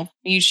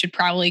 "You should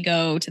probably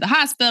go to the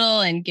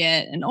hospital and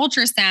get an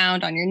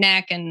ultrasound on your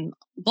neck and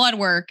blood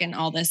work and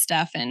all this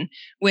stuff." And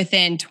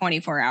within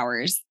 24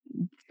 hours,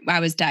 I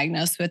was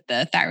diagnosed with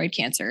the thyroid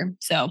cancer.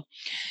 So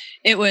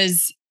it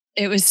was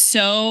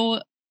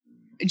so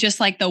just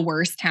like the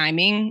worst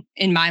timing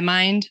in my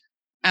mind.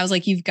 I was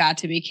like, "You've got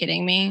to be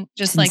kidding me."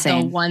 Just like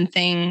the one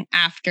thing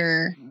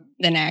after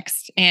the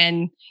next.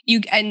 And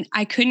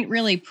I couldn't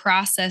really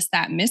process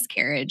that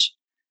miscarriage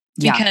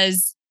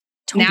because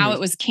now it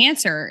was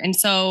cancer. And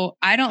so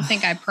I don't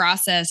think I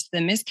processed the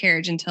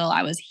miscarriage until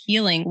I was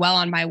healing, well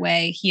on my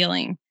way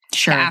healing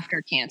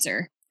after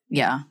cancer.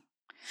 Yeah.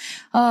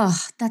 Oh,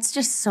 that's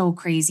just so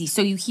crazy.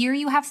 So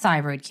you have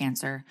thyroid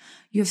cancer.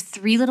 You have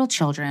 3 little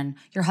children.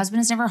 Your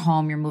husband is never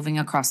home. You're moving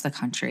across the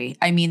country.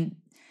 I mean,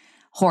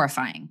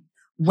 horrifying.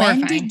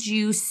 When did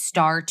you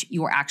start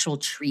your actual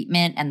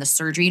treatment and the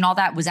surgery and all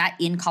that? Was that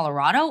in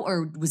Colorado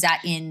or was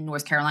that in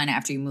North Carolina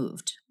after you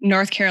moved?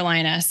 North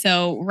Carolina.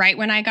 So right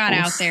when I got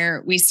out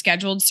there, we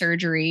scheduled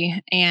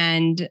surgery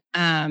and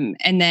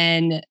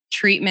then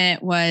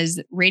treatment was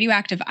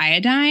radioactive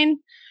iodine.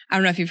 I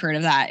don't know if you've heard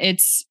of that.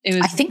 It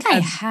was. I think I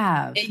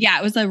have. Yeah,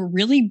 it was a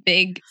really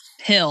big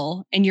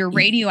pill, and you're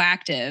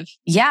radioactive.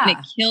 Yeah, and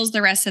it kills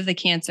the rest of the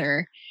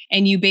cancer.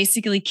 And you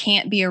basically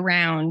can't be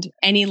around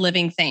any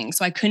living thing.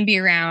 So I couldn't be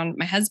around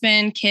my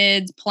husband,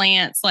 kids,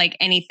 plants, like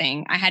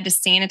anything. I had to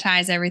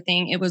sanitize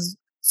everything. It was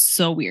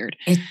so weird.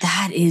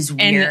 That is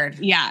weird.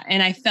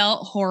 And I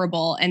felt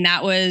horrible. And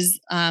that was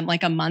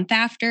like a month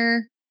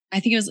after. I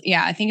think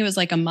it was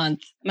like a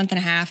month and a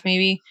half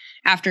maybe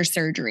after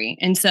surgery.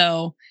 And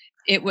so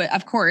it was,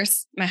 of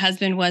course, my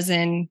husband was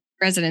in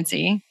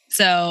residency.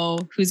 So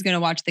who's going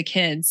to watch the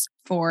kids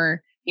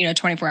for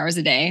 24 hours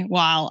a day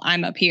while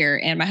I'm up here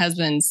and my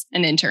husband's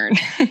an intern.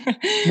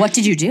 What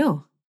did you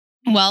do?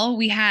 Well,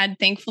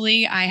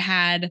 thankfully I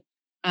had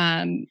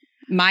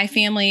my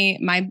family,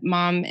 my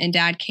mom and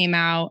dad came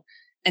out,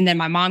 and then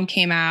my mom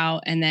came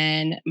out, and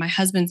then my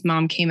husband's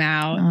mom came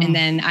out. And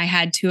then I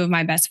had 2 of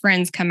my best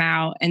friends come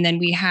out. And then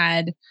we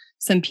had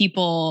some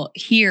people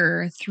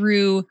here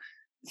through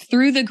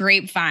the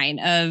grapevine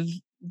of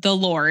the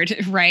Lord,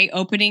 right?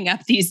 Opening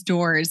up these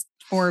doors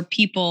for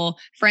people,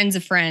 friends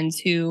of friends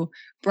who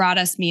brought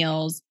us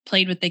meals,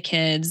 played with the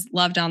kids,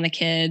 loved on the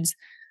kids,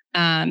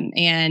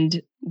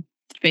 and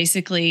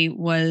basically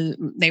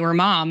they were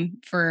mom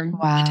for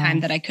the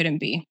time that I couldn't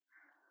be.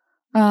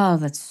 Oh,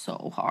 that's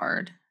so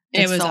hard.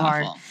 It was so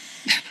awful.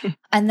 Hard.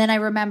 And then I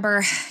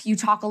remember you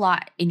talk a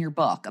lot in your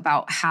book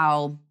about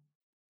how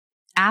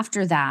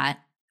after that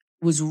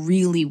was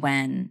really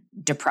when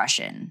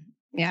depression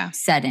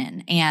set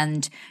in.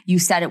 And you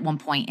said at one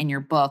point in your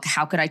book,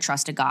 how could I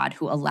trust a God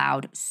who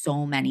allowed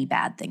so many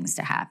bad things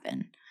to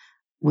happen?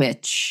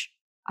 Which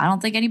I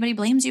don't think anybody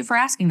blames you for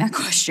asking that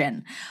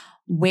question.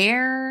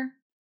 Where'd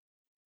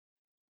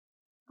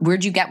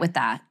you get with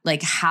that?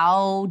 Like,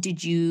 how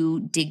did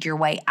you dig your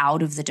way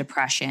out of the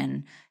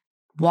depression?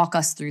 Walk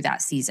us through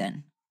that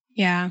season.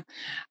 Yeah.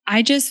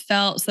 I just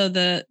felt so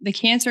the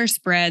cancer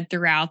spread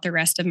throughout the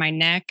rest of my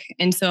neck.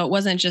 And so it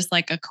wasn't just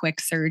like a quick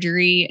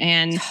surgery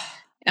and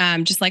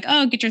just like,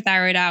 oh, get your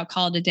thyroid out,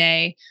 call it a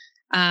day.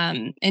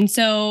 And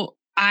so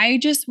I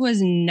just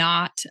was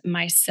not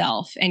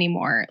myself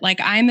anymore. Like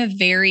I'm a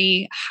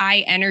very high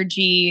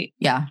energy,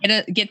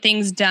 get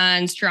things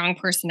done, strong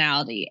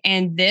personality.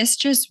 And this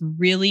just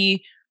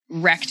really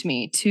wrecked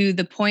me to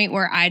the point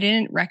where I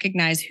didn't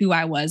recognize who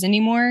I was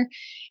anymore.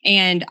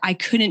 And I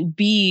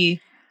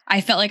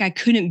felt like I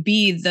couldn't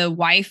be the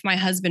wife my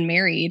husband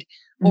married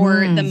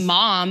or the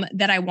mom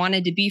that I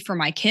wanted to be for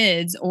my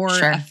kids or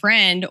a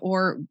friend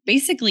or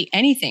basically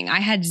anything. I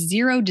had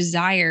zero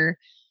desire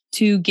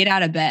to get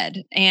out of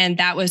bed. And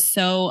that was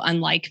so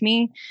unlike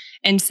me.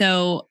 And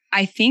so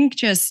I think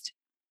just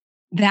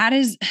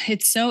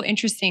it's so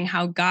interesting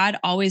how God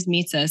always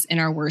meets us in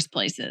our worst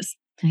places.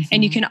 Mm-hmm.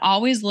 And you can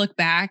always look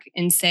back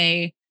and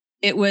say,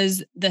 it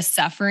was the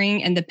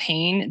suffering and the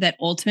pain that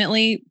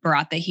ultimately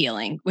brought the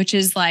healing, which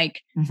is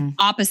like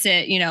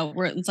opposite,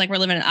 it's like we're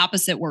living in an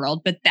opposite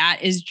world, but that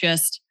is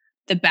just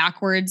the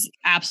backwards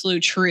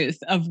absolute truth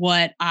of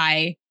what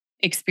I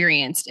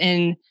experienced.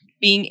 And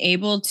being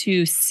able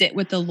to sit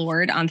with the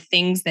Lord on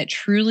things that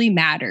truly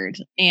mattered.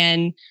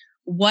 And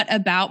what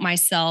about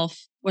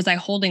myself was I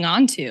holding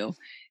on to?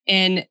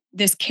 And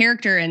this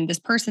character and this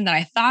person that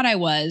I thought I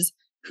was,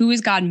 who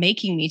is God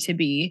making me to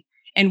be?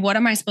 And what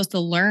am I supposed to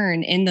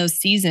learn in those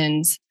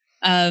seasons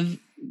of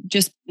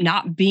just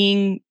not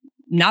being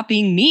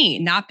me,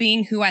 not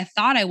being who I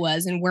thought I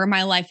was and where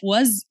my life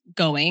was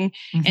going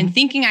and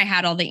thinking I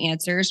had all the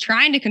answers,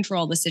 trying to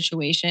control the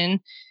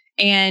situation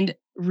and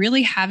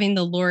really having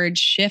the Lord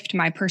shift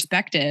my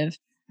perspective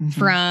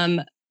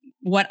from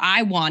what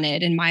I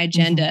wanted in my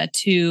agenda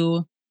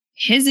to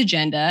his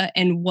agenda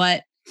and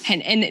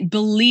and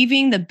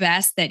believing the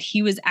best that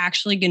he was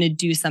actually going to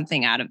do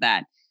something out of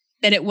that.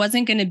 That it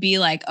wasn't going to be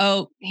like,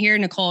 oh, here,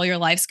 Nicole, your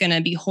life's going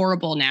to be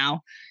horrible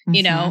now.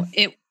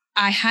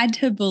 I had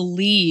to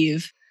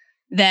believe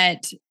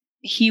that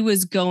he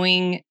was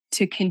going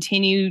to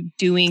continue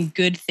doing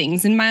good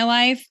things in my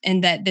life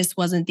and that this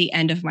wasn't the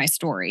end of my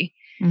story.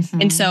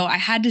 And so I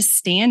had to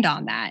stand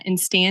on that and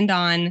stand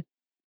on,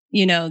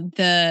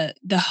 the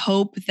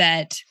hope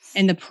that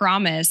and the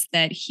promise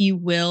that he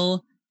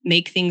will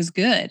make things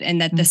good and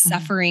that the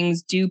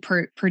sufferings do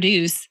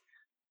produce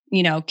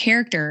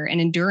character and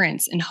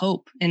endurance and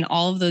hope and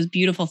all of those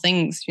beautiful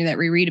things that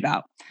we read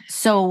about.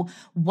 So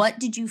what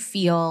did you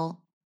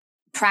feel,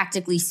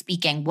 practically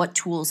speaking, what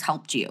tools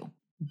helped you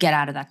get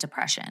out of that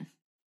depression?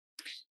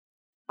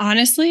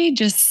 Honestly,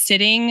 just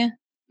sitting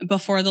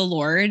before the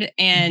Lord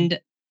and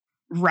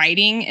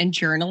writing and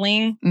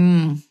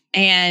journaling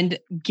and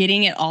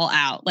getting it all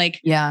out.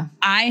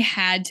 I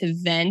had to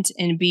vent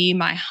and be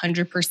my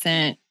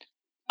 100%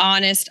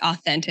 honest,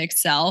 authentic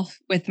self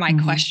with my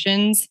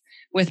questions,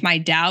 with my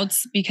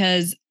doubts,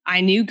 because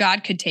I knew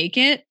God could take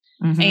it.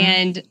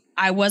 And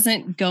I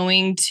wasn't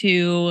going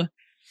to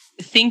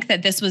think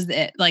that this was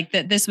it, like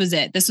that this was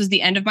it. This was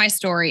the end of my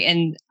story.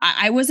 And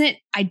I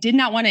did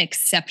not want to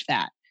accept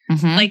that.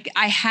 Like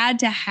I had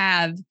to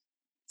have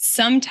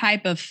some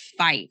type of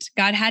fight.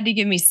 God had to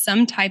give me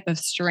some type of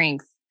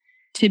strength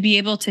to be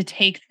able to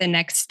take the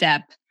next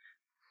step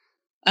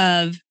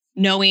of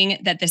knowing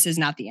that this is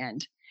not the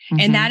end.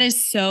 And that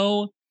is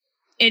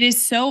it is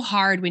so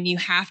hard when you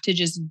have to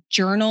just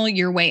journal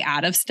your way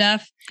out of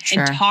stuff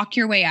and talk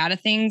your way out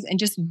of things and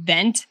just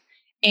vent.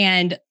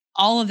 And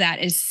all of that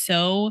is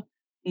so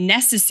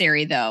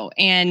necessary though.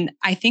 And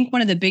I think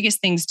one of the biggest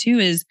things too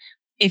is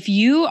if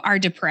you are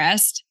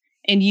depressed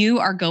and you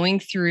are going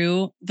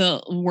through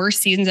the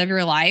worst seasons of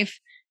your life,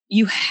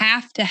 you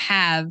have to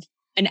have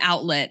an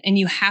outlet and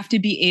you have to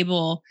be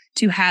able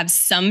to have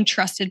some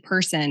trusted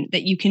person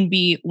that you can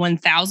be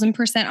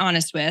 1000%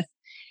 honest with.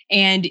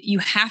 And you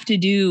have to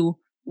do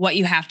what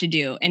you have to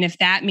do. And if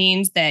that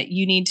means that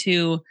you need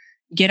to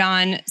get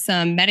on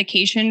some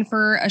medication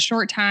for a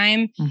short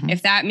time,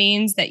 if that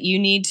means that you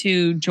need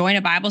to join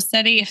a Bible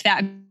study, if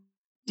that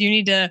you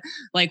need to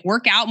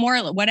work out more,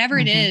 whatever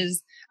it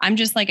is, I'm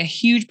just a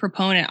huge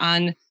proponent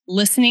on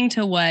listening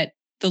to what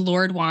the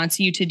Lord wants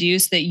you to do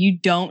so that you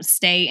don't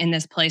stay in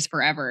this place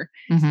forever.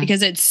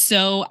 Because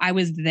I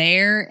was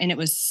there and it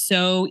was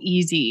so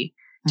easy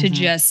to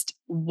just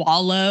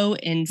wallow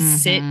and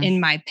sit in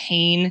my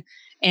pain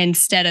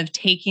instead of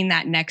taking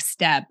that next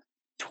step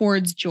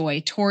towards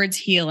joy, towards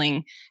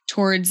healing,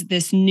 towards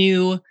this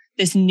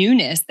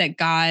newness that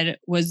God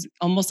was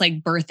almost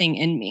birthing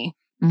in me.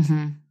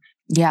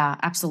 Yeah,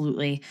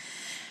 absolutely.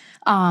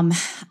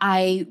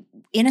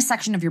 In a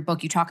section of your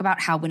book, you talk about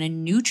how when a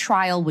new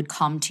trial would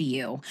come to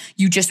you,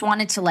 you just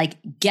wanted to like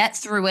get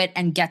through it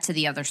and get to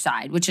the other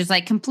side, which is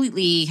like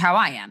completely how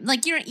I am.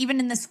 Like, you know, even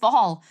in this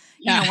fall,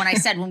 you know, when I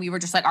said, when we were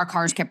just like, our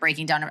cars kept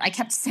breaking down, I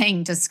kept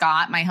saying to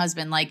Scott, my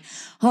husband, like,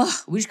 oh,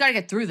 we just got to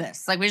get through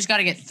this. Like, we just got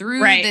to get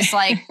through this,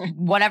 like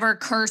whatever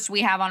curse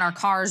we have on our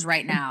cars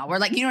right now. We're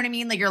like, you know what I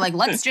mean? Like, you're like,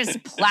 let's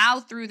just plow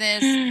through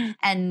this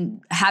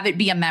and have it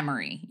be a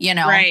memory, you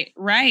know?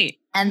 Right.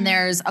 And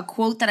there's a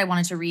quote that I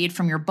wanted to read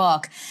from your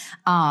book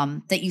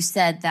that you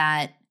said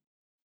that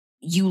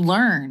you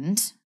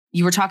learned.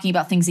 You were talking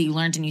about things that you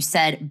learned and you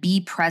said, be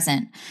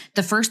present.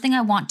 The first thing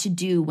I want to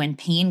do when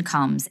pain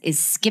comes is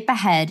skip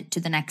ahead to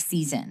the next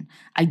season.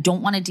 I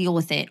don't want to deal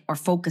with it or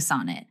focus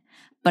on it.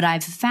 But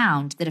I've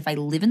found that if I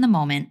live in the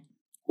moment,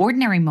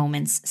 ordinary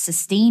moments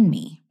sustain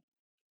me.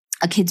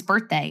 A kid's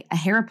birthday, a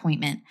hair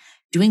appointment,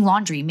 doing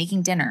laundry,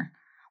 making dinner.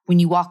 When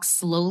you walk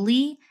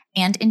slowly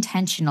and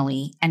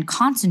intentionally and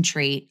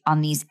concentrate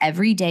on these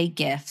everyday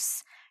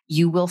gifts,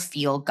 you will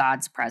feel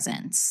God's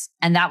presence.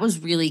 And that was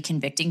really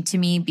convicting to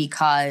me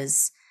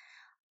because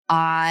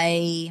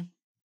I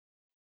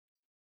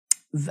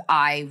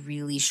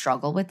really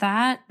struggle with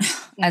that,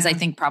 as I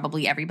think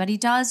probably everybody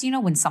does, you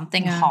know, when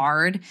something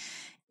hard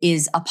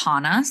is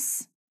upon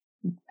us,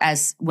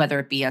 as whether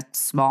it be a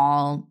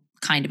small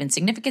kind of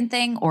insignificant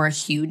thing or a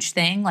huge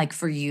thing, like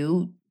for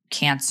you,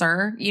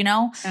 cancer, you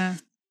know,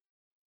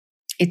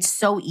 it's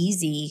so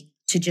easy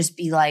to just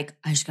be like,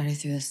 I just got to get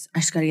through this. I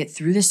just got to get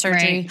through this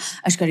surgery.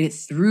 I just got to get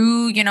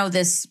through, you know,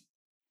 this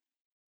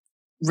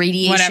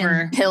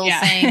radiation pill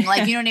thing.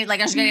 Like, you know what I mean? Like,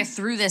 I just got to get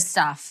through this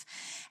stuff.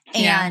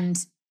 And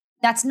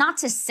that's not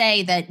to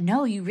say that,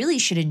 no, you really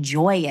should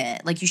enjoy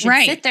it. Like, you should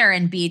sit there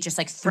and be just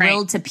like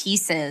thrilled to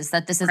pieces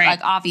that this is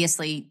like,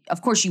 obviously,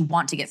 of course you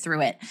want to get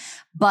through it,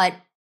 but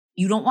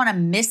you don't want to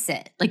miss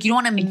it. Like, you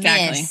don't want to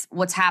miss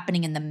what's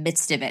happening in the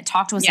midst of it.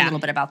 Talk to us a little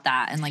bit about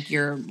that and like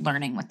your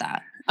learning with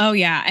that. Oh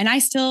yeah. And I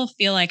still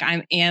feel like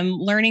I am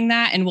learning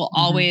that and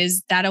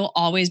that'll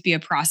always be a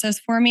process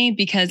for me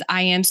because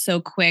I am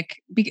so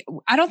quick.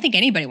 I don't think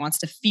anybody wants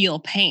to feel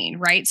pain,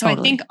 right? So I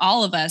think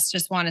all of us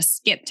just want to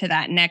skip to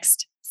that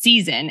next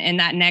season and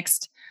that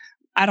next,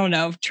 I don't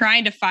know,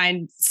 trying to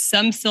find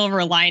some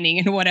silver lining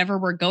in whatever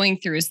we're going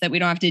through so that we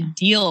don't have to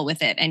deal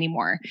with it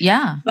anymore.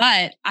 Yeah.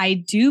 But I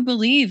do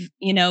believe,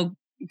 you know,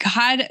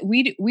 God,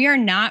 we are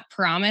not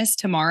promised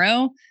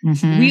tomorrow.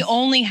 We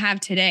only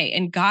have today,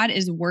 and God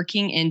is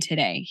working in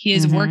today. He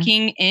is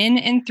working in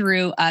and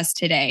through us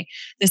today.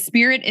 The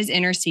Spirit is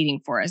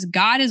interceding for us.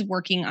 God is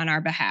working on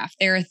our behalf.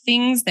 There are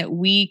things that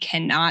we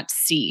cannot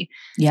see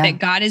that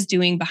God is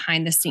doing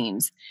behind the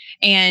scenes,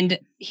 and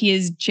He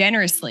is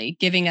generously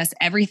giving us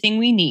everything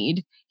we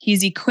need.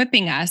 He's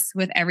equipping us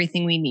with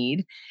everything we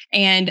need.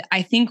 And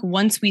I think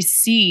once we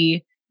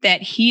see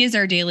that He is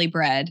our daily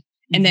bread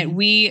and that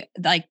we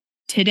like,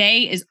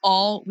 today is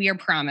all we are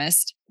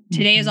promised.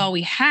 Today is all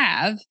we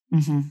have.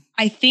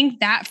 I think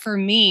that for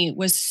me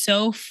was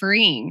so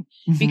freeing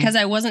because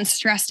I wasn't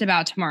stressed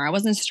about tomorrow. I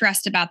wasn't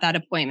stressed about that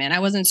appointment. I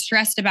wasn't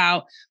stressed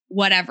about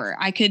whatever.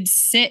 I could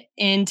sit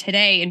in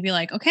today and be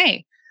like,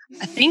 okay,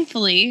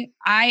 thankfully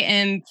I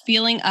am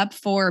feeling up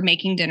for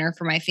making dinner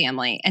for my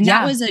family. And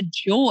that was a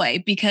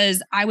joy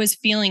because I was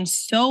feeling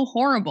so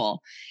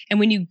horrible. And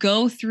when you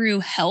go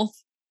through health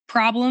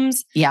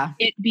problems,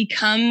 it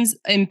becomes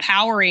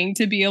empowering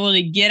to be able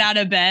to get out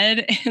of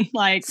bed and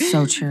like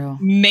so true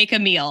make a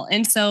meal.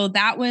 And so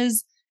that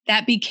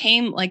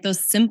became like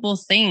those simple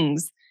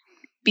things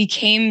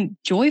became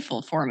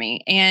joyful for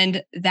me.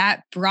 And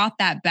that brought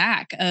that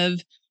back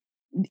of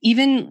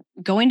even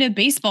going to a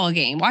baseball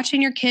game, watching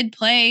your kid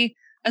play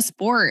a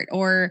sport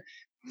or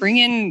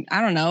bringing, I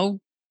don't know,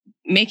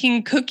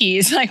 making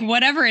cookies, like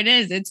whatever it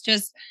is. It's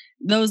just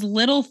those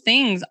little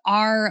things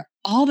are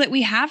all that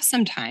we have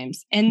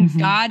sometimes. And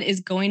God is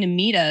going to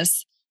meet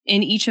us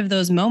in each of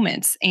those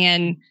moments.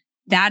 And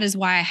that is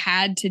why I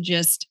had to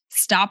just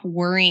stop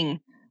worrying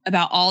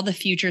about all the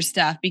future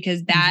stuff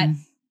because that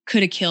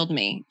could have killed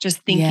me.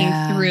 Just thinking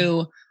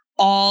through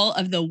all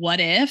of the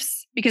what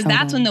ifs, because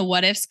that's when the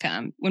what ifs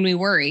come. When we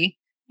worry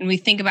and we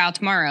think about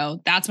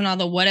tomorrow, that's when all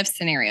the what if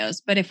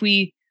scenarios. But if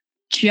we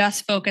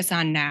just focus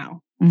on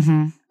now,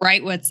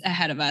 right, what's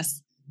ahead of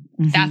us,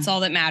 that's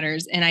all that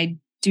matters. And I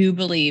do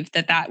believe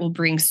that will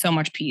bring so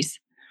much peace.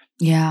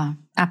 Yeah,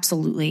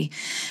 absolutely.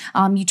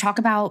 You talk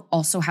about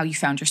also how you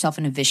found yourself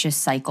in a vicious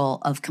cycle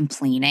of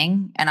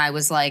complaining. And I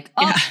was like,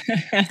 oh,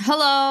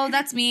 hello,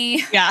 that's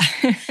me. Yeah.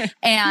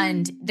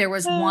 And there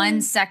was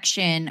one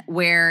section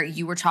where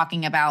you were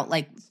talking about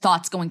like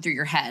thoughts going through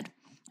your head.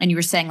 And you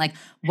were saying like,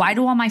 why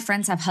do all my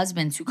friends have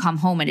husbands who come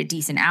home at a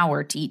decent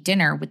hour to eat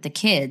dinner with the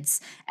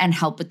kids and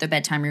help with their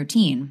bedtime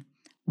routine?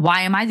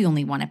 Why am I the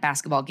only one at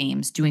basketball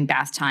games doing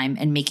bath time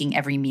and making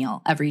every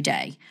meal every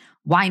day?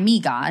 Why me,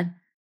 God?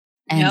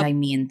 And I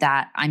mean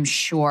that I'm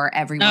sure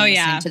everyone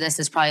listening to this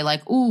is probably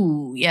like,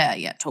 ooh,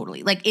 yeah,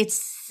 totally. Like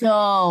it's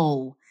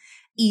so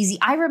easy.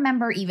 I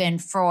remember even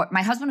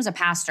my husband was a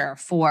pastor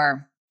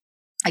for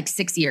like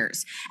 6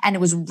 years. And it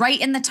was right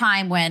in the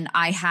time when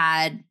I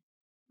had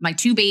my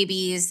 2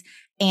 babies.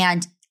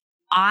 And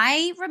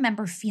I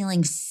remember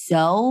feeling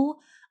so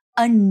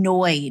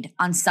annoyed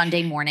on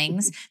Sunday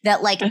mornings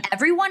that like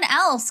everyone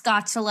else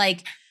got to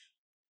like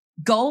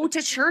go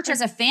to church as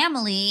a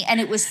family, and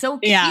it was so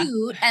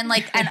cute. And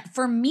like, and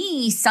for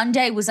me,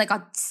 Sunday was like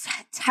a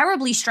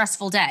terribly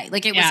stressful day.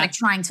 Like it was like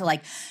trying to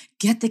like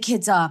get the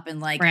kids up and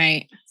like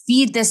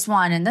feed this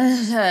one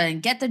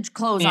and get the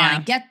clothes on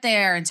and get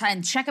there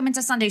and check them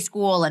into Sunday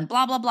school and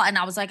blah, blah, blah. And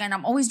I was like, and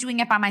I'm always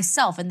doing it by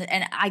myself. And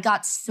I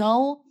got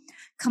so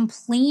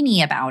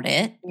complainy about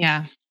it.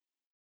 Yeah.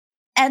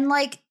 And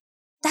like,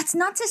 that's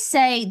not to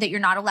say that you're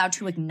not allowed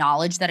to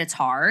acknowledge that it's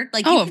hard.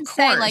 Like you can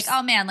say like,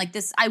 oh man, like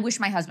this, I wish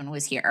my husband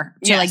was here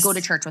to like go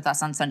to church with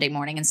us on Sunday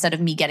morning instead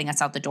of me getting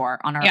us out the door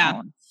on our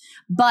own.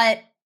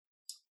 But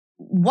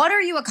what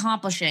are you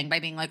accomplishing by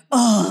being like,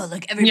 oh,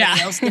 like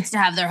everybody else gets to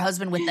have their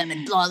husband with them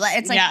and blah, blah.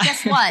 It's like,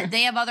 guess what?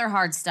 They have other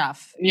hard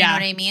stuff. You know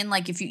what I mean?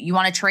 Like if you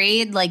want to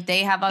trade, like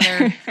they have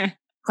other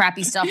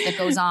crappy stuff that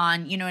goes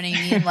on. You know what I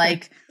mean?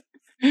 Like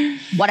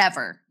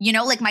whatever, you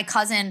know, like my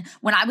cousin,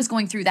 when I was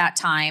going through that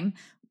time,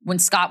 when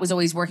Scott was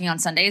always working on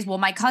Sundays, well,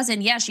 my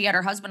cousin, she had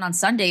her husband on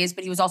Sundays,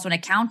 but he was also an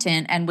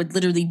accountant and would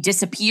literally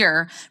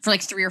disappear for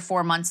like 3 or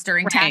 4 months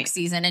during tax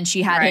season. And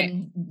she had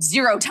him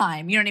 0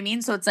 time. You know what I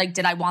mean? So it's like,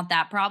 did I want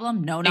that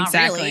problem? No, not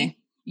really.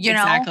 You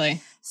know?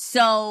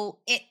 So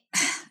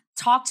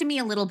talk to me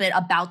a little bit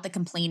about the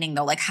complaining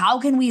though. Like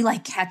how can we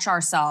like catch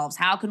ourselves?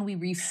 How can we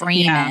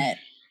reframe it?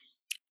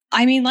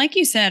 I mean, like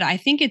you said, I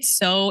think it's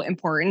so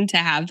important to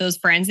have those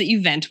friends that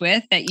you vent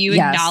with, that you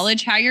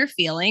acknowledge how you're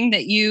feeling,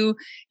 that you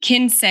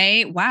can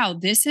say, wow,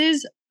 this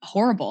is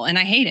horrible and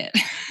I hate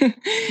it.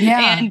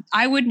 And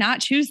I would not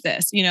choose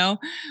this, you know?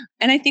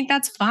 And I think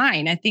that's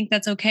fine. I think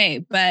that's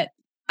okay. But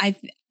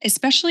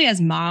especially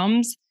as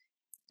moms,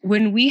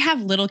 when we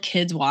have little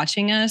kids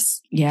watching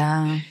us,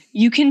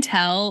 you can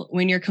tell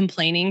when your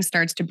complaining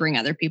starts to bring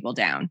other people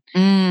down.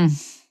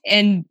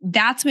 And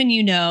that's when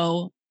you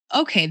know,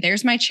 okay,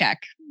 there's my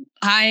check.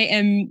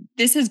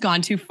 This has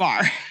gone too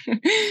far.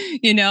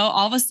 You know,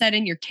 all of a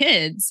sudden your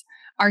kids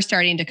are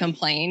starting to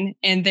complain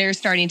and they're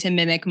starting to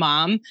mimic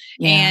mom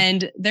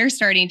and they're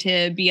starting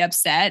to be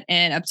upset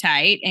and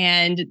uptight.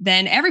 And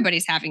then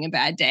everybody's having a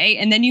bad day.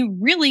 And then you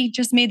really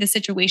just made the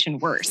situation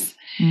worse.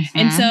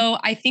 And so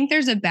I think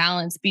there's a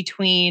balance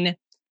between,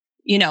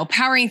 you know,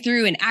 powering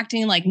through and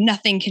acting like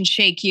nothing can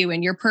shake you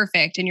and you're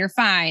perfect and you're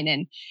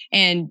fine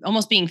and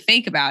almost being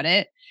fake about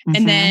it.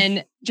 And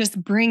then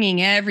just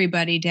bringing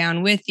everybody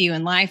down with you.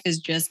 And life is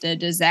just a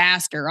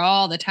disaster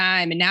all the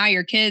time. And now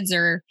your kids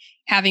are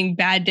having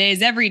bad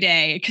days every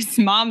day because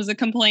mom's a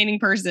complaining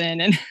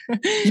person. And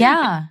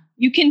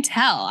you can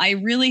tell. I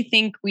really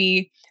think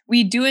we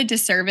do a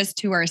disservice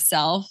to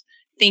ourselves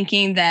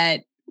thinking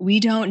that we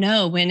don't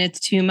know when it's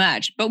too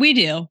much, but we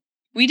do.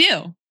 We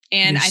do.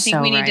 And I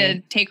think we need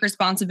to take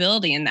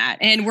responsibility in that.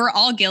 And we're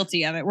all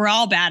guilty of it. We're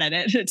all bad at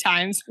it at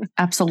times.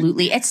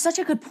 Absolutely. It's such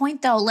a good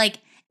point though. Like,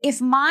 if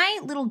my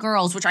little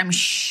girls, which I'm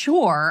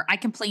sure I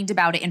complained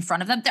about it in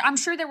front of them, I'm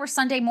sure there were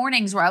Sunday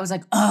mornings where I was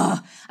like, oh,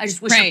 I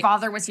just wish your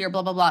father was here,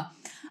 blah, blah, blah.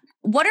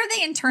 What are they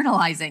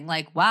internalizing?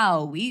 Like,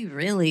 wow, we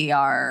really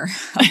are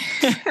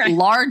a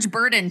large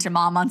burden to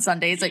mom on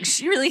Sundays. Like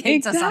she really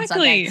hates us on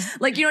Sunday.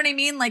 Like, you know what I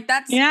mean? Like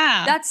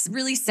that's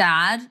really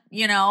sad,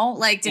 you know,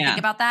 like to think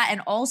about that.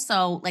 And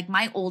also like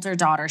my older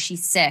daughter,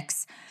 she's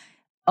 6.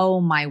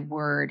 Oh my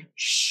word.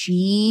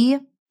 She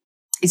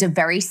is a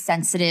very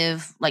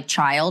sensitive like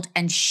child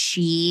and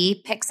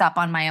she picks up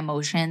on my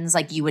emotions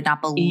like you would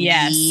not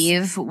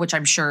believe, which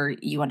I'm sure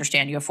you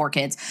understand. You have 4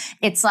 kids.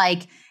 It's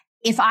like,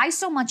 if I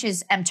so much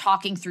as am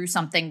talking through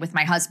something with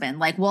my husband,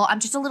 like, well, I'm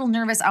just a little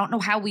nervous. I don't know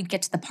how we'd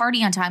get to the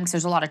party on time because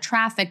there's a lot of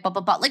traffic, blah,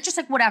 blah, blah. Like just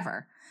like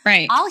whatever.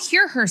 Right. I'll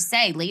hear her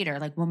say later,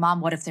 like, well,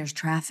 mom, what if there's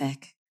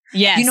traffic?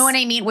 Yes. You know what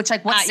I mean? Which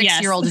like what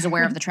 6-year-old is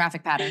aware of the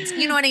traffic patterns?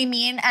 You know what I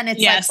mean? And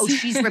it's like, oh,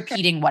 she's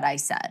repeating what I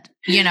said,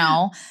 you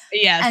know?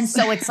 Yes. And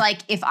so it's like,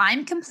 if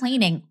I'm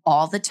complaining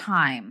all the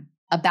time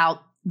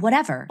about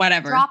whatever,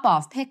 drop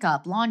off, pick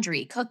up,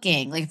 laundry,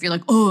 cooking, like if you're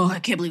like, oh, I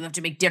can't believe we have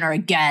to make dinner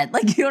again.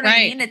 Like, you know what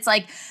I mean? It's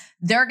like,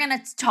 they're going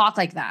to talk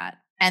like that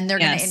and they're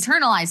going to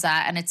internalize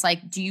that. And it's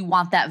like, do you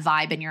want that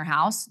vibe in your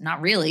house?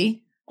 Not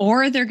really.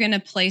 Or they're going to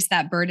place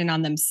that burden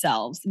on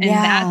themselves. And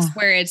that's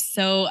where it's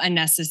so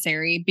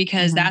unnecessary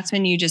because that's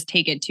when you just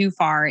take it too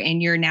far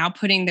and you're now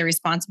putting the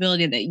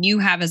responsibility that you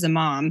have as a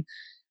mom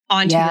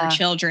onto your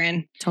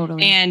children.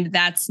 Totally. And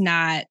that's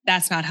not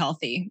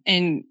healthy.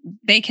 And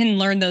they can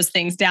learn those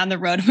things down the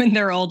road when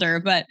they're older,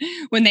 but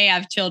when they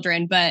have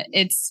children, but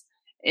it's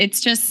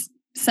just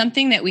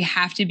something that we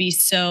have to be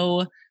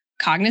so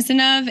cognizant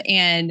of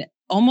and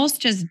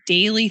almost just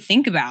daily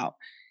think about,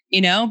 you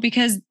know,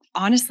 because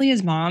honestly,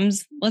 as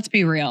moms, let's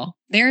be real.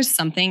 There's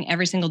something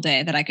every single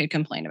day that I could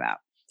complain about.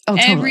 Oh,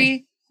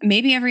 totally.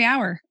 maybe every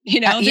hour,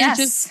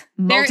 yes.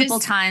 Multiple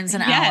times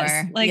an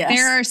hour. Like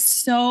there are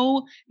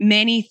so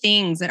many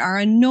things that are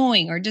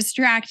annoying or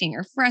distracting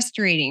or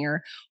frustrating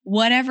or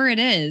whatever it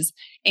is.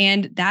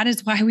 And that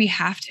is why we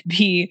have to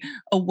be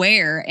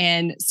aware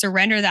and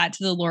surrender that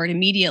to the Lord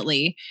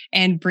immediately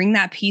and bring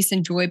that peace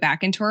and joy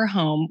back into our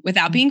home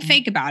without being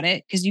fake about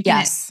it.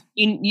 Because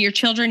your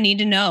children need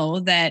to know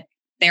that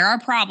there are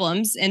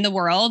problems in the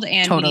world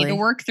and we need to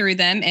work through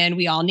them and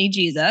we all need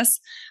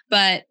Jesus.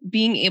 But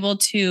being able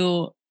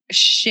to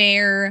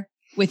share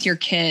with your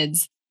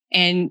kids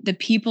and the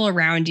people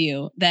around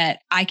you that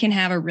I can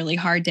have a really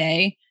hard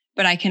day,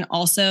 but I can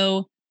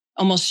also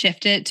almost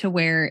shift it to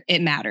where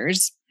it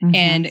matters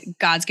and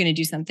God's going to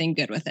do something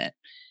good with it.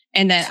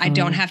 And that I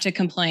don't have to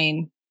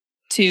complain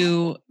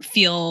to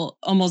feel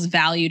almost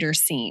valued or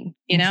seen,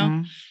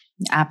 know?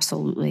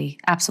 Absolutely.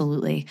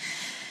 Absolutely.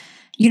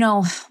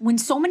 When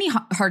so many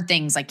hard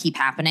things like keep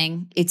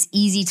happening, it's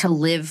easy to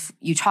live.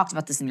 You talked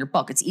about this in your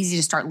book. It's easy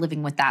to start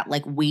living with that,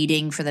 like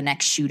waiting for the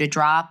next shoe to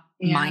drop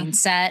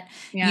mindset,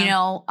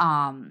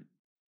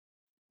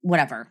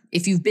 whatever.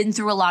 If you've been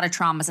through a lot of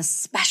traumas,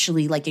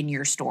 especially like in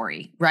your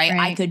story, right?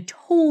 I could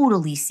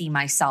totally see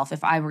myself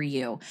if I were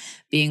you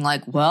being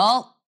like,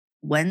 well,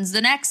 when's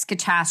the next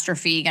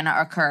catastrophe going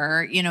to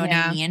occur? You know what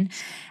I mean?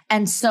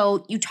 And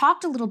so you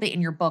talked a little bit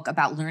in your book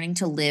about learning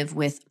to live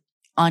with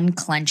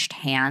unclenched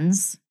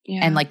hands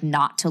and like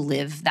not to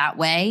live that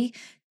way.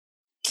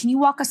 Can you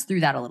walk us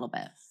through that a little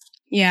bit?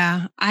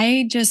 Yeah,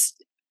 I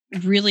just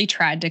really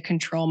tried to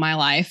control my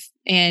life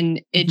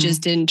and it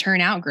just didn't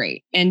turn out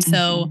great. And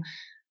so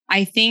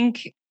I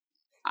think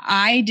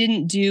I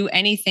didn't do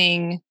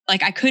anything,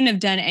 like I couldn't have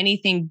done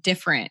anything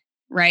different,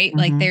 right?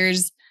 Like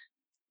there's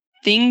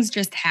things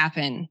just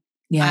happen.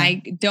 Yeah.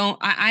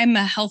 I'm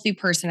a healthy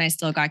person. I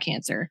still got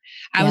cancer.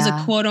 I was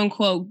a quote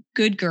unquote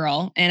good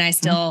girl and I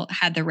still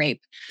had the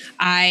rape.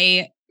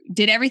 I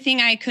did everything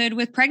I could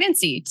with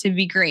pregnancy to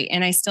be great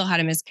and I still had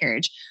a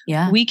miscarriage.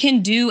 Yeah. We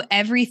can do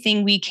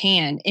everything we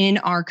can in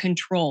our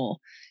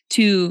control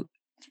to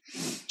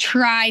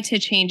try to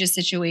change a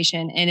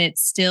situation and it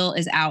still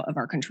is out of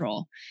our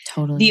control.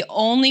 Totally. The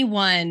only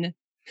one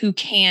who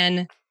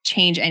can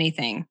change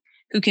anything,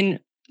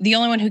 the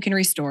only one who can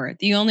restore,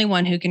 the only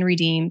one who can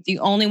redeem, the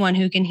only one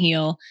who can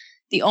heal,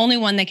 the only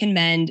one that can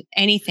mend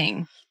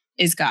anything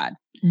is God.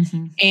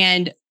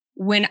 And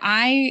when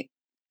I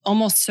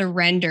almost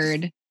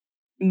surrendered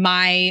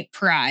my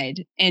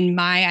pride and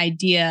my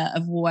idea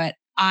of what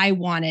I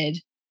wanted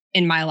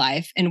in my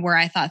life and where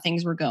I thought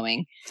things were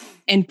going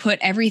and put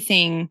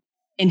everything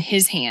in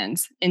his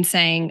hands and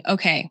saying,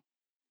 okay,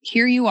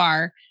 here you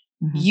are.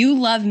 You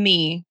love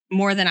me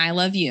more than I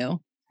love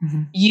you.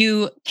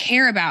 You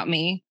care about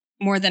me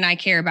more than I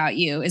care about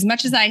you. As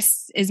much as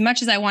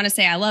I want to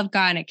say I love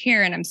God and I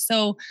care and I'm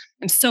so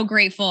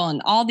grateful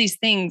and all these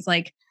things,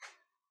 like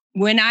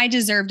when I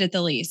deserved it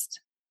the least,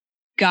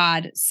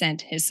 God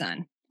sent his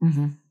son.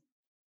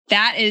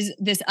 That is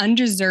this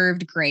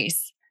undeserved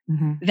grace.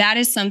 That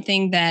is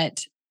something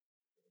that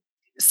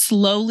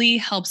slowly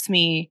helps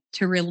me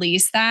to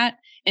release that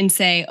and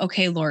say,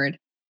 okay, Lord,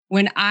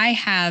 when I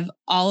have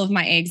all of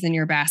my eggs in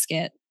your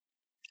basket,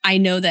 I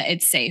know that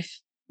it's safe.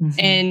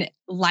 And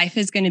life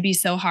is going to be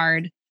so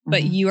hard,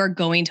 but you are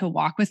going to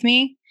walk with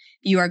me.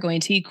 You are going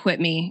to equip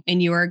me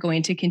and you are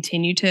going to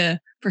continue to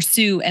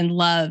pursue and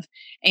love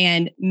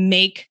and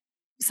make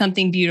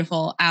something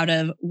beautiful out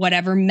of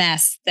whatever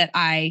mess that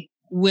I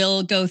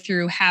will go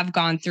through, have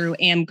gone through,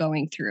 am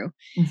going through.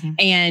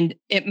 And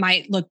it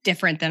might look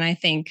different than I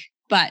think,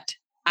 but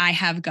I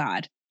have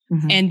God.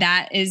 And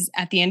that is,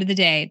 at the end of the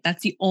day,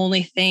 that's the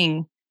only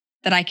thing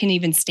that I can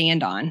even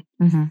stand on.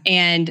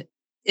 And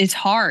it's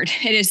hard.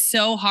 It is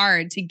so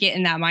hard to get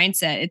in that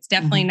mindset. It's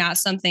definitely not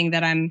something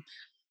that I'm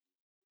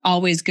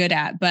always good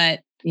at, but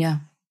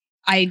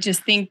I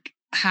just think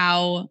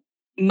how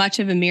much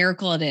of a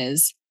miracle it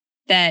is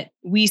that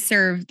we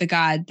serve the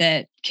God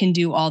that can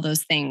do all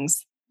those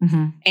things.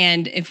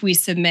 And if we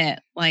submit,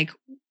 like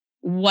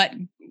what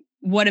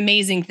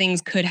amazing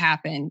things could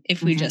happen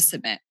if we just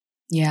submit.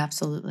 Yeah,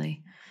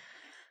 absolutely.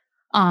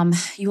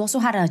 You also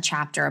had a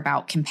chapter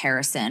about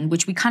comparison,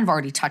 which we kind of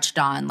already touched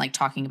on, like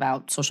talking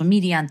about social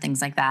media and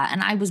things like that.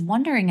 And I was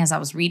wondering as I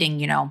was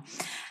reading,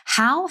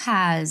 how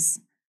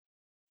has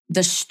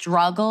the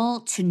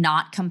struggle to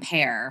not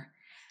compare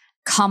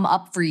come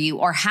up for you,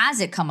 or has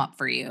it come up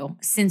for you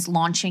since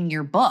launching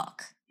your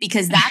book?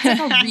 Because that's like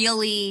a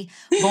really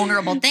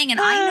vulnerable thing. And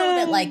I know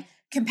that like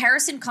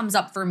comparison comes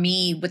up for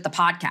me with the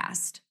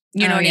podcast.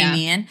 You know what I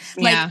mean?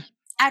 Like,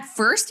 at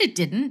first it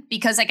didn't,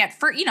 because like at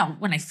first,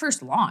 when I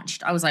first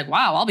launched, I was like,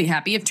 wow, I'll be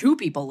happy if 2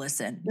 people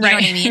listen. You know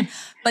what I mean?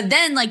 But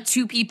then like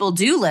 2 people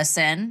do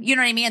listen, you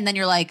know what I mean? And then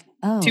you're like,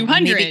 oh,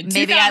 200,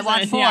 maybe I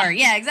want 4.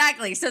 Yeah,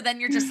 exactly. So then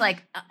you're just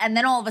like, and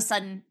then all of a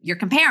sudden you're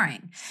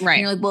comparing. Right.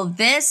 And you're like, well,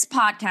 this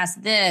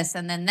podcast, this,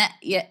 and then that.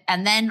 Yeah,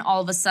 and then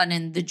all of a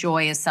sudden the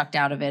joy is sucked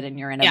out of it and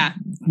you're in a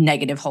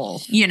negative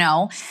hole,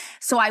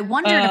 So I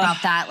wondered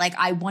about that. Like,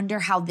 I wonder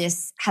how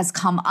this has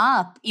come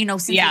up,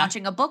 since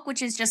launching a book,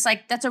 which is just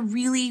like, that's a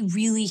really,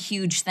 really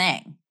huge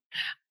thing.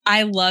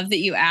 I love that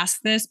you asked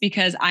this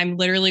because I'm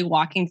literally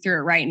walking through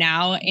it right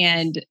now.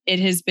 And it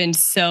has been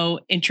so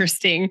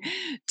interesting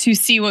to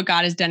see what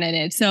God has done in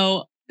it.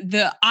 So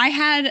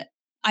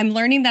I'm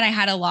learning that I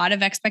had a lot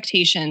of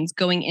expectations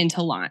going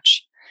into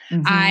launch.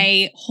 Mm-hmm.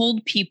 I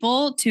hold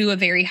people to a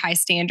very high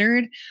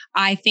standard.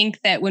 I think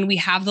that when we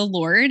have the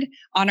Lord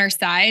on our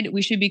side,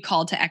 we should be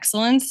called to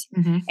excellence.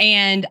 Mm-hmm.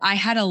 And I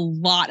had a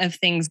lot of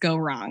things go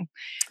wrong.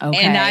 Okay.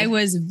 And I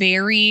was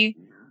very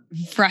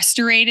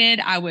frustrated.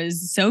 I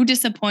was so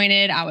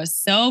disappointed. I was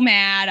so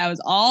mad. I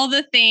was all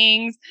the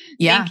things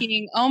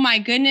thinking, oh my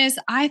goodness,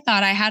 I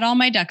thought I had all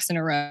my ducks in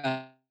a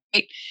row.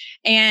 Right?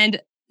 And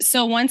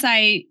so once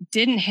I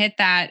didn't hit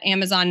that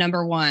Amazon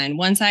 #1,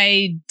 once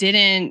I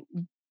didn't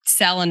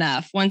sell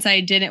enough, once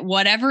I didn't,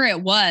 whatever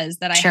it was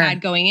that I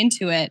had going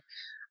into it,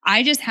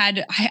 I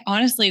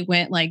honestly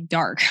went like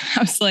dark.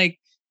 I was like,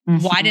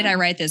 why did I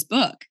write this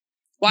book?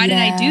 Why did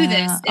I do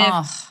this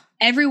if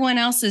everyone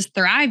else is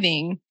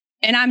thriving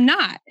and I'm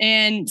not?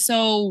 And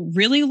so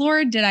really,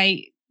 Lord,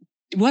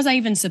 was I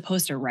even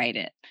supposed to write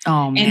it?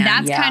 Oh man. And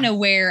that's kind of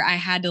where I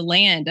had to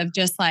land of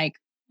just like,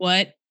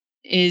 what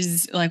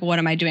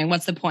am I doing?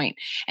 What's the point?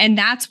 And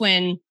that's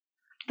when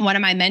one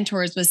of my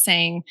mentors was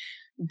saying,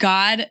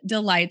 God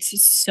delights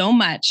so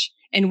much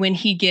in when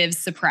he gives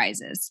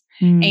surprises.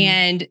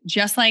 And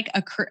just like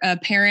a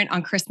parent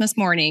on Christmas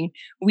morning,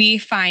 we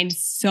find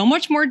so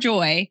much more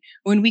joy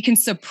when we can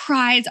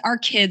surprise our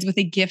kids with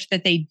a gift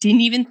that they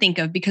didn't even think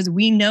of because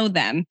we know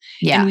them.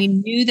 And we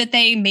knew that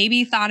they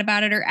maybe thought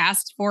about it or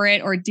asked for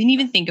it or didn't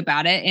even think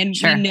about it. And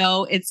we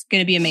know it's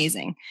going to be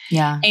amazing.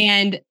 Yeah.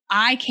 And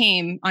I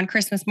came on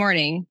Christmas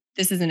morning.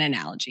 This is an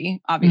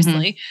analogy,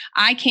 obviously.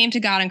 Mm-hmm. I came to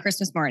God on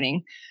Christmas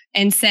morning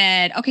and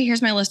said, okay,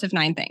 here's my list of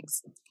 9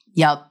 things.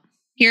 Yep.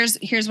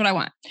 Here's what I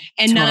want.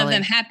 And none of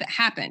them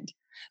happened.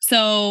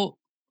 So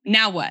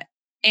now what?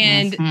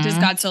 And does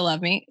God still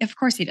love me? Of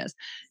course he does.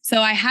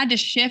 So I had to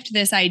shift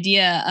this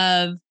idea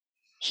of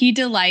he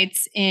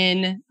delights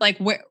in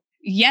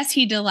yes,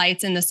 he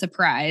delights in the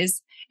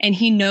surprise and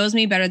he knows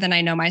me better than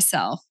I know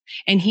myself.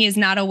 And he is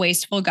not a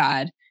wasteful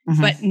God.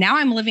 But now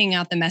I'm living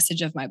out the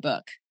message of my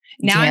book.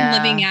 Now I'm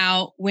living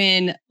out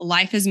when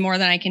life is more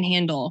than I can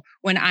handle,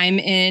 when I'm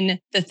in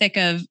the thick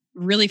of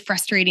really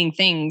frustrating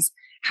things.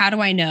 How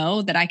do I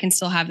know that I can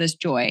still have this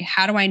joy?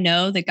 How do I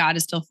know that God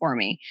is still for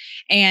me?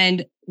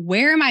 And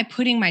where am I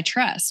putting my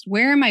trust?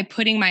 Where am I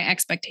putting my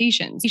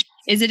expectations?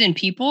 Is it in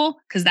people?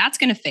 Because that's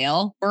going to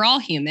fail. We're all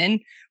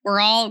human.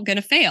 We're all going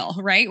to fail,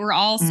 right? We're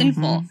all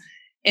sinful.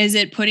 Is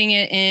it putting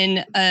it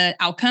in an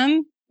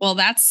outcome? Well,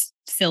 that's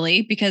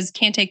silly because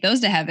can't take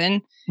those to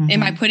heaven.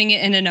 Am I putting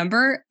it in a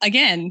number?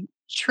 Again,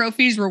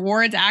 trophies,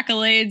 rewards,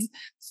 accolades,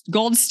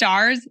 gold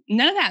stars,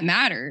 none of that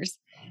matters.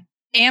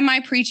 Am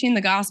I preaching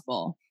the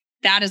gospel?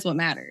 That is what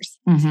matters.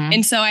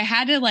 And so I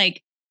had to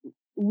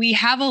we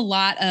have a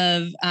lot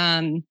of,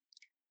 I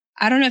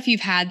don't know if you've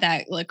had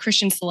that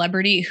Christian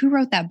celebrity. Who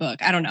wrote that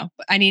book? I don't know.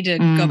 I need to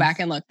go back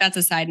and look. That's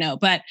a side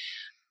note. But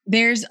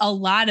there's a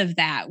lot of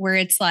that where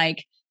it's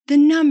like the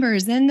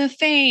numbers and the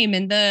fame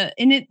and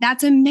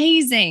that's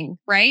amazing,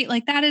 right?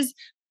 Like that is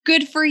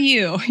good for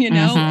you,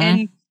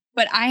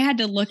 but I had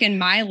to look in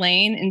my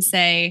lane and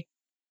say,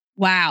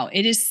 wow,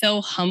 it is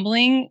so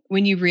humbling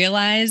when you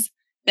realize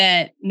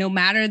that no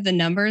matter the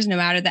numbers, no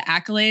matter the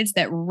accolades,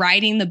 that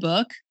writing the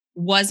book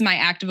was my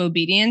act of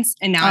obedience.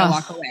 And now I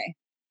walk away.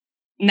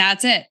 And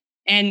that's it.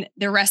 And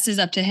the rest is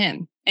up to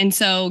him. And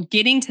so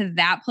getting to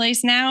that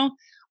place now,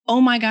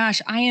 oh my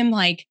gosh, I am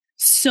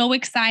so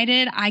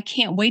excited. I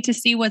can't wait to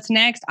see what's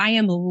next. I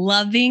am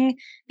loving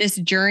this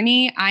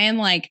journey. I am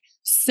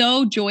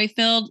so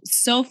joy-filled,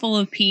 so full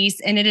of peace.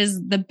 And it is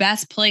the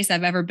best place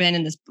I've ever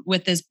been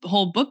with this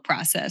whole book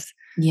process.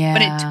 Yeah.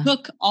 But it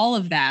took all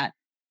of that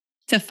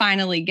to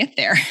finally get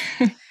there.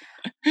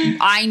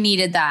 I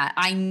needed that.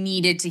 I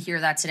needed to hear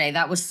that today.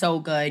 That was so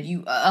good.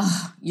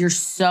 You're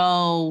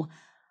so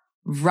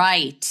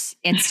right.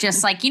 It's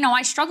just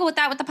I struggle with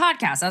that with the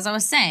podcast. As I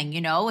was saying,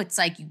 it's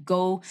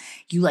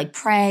you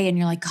pray and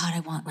you're like, God, I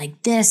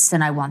want this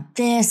and I want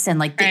this and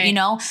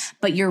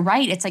but you're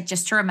right. It's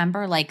just to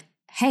remember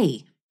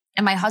hey,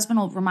 and my husband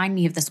will remind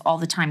me of this all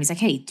the time. He's like,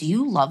 hey, do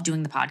you love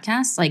doing the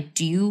podcast?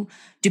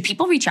 Do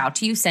people reach out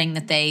to you saying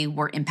that they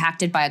were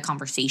impacted by a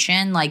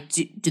conversation?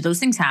 Do those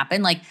things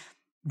happen?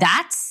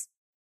 That's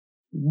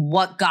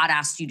what God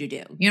asked you to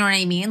do. You know what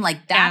I mean?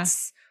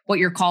 That's what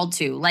you're called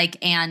to.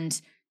 And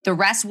the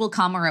rest will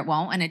come or it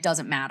won't, and it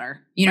doesn't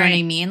matter. You know what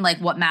I mean?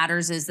 What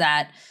matters is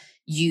that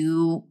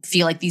you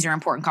feel like these are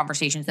important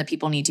conversations that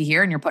people need to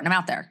hear and you're putting them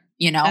out there,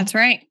 That's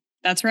right.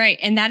 That's right.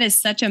 And that is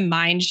such a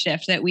mind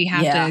shift that we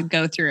have to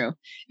go through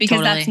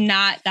because that's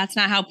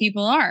not how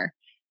people are.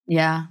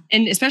 Yeah.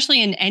 And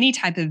especially in any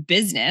type of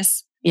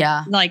business.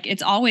 Yeah.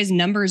 It's always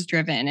numbers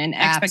driven and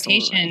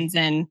expectations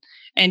and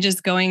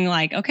just going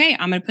okay,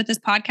 I'm going to put this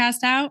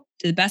podcast out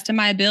to the best of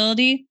my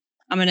ability.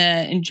 I'm going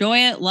to enjoy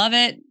it, love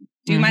it,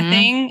 do my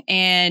thing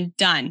and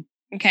done.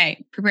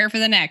 Okay. Prepare for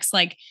the next.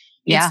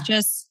 It's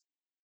just,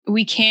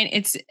 we can't,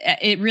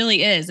 it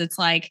really is. It's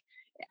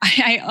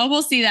I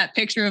almost see that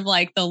picture of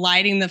like the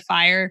lighting the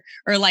fire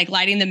or like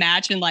lighting the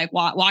match and like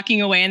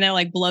walking away and then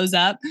like blows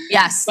up.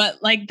 Yes.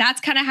 But like,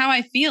 that's kind of how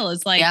I feel.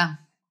 It's like,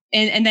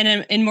 and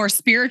then in more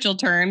spiritual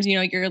terms, you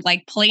know, you're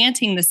like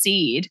planting the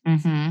seed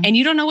and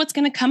you don't know what's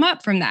going to come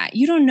up from that.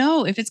 You don't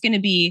know if it's going to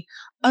be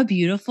a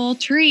beautiful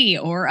tree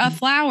or a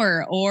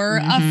flower or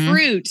a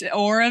fruit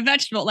or a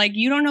vegetable. Like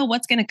you don't know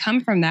what's going to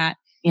come from that.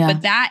 Yeah.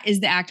 But that is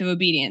the act of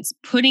obedience,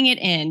 putting it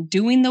in,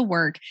 doing the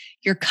work.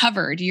 You're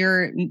covered.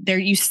 You're there.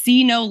 You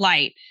see no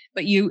light,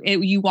 but you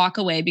walk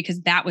away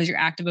because that was your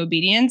act of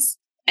obedience.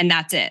 And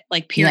that's it.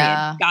 Like, period.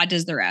 Yeah. God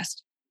does the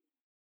rest.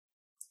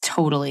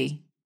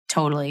 Totally.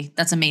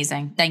 That's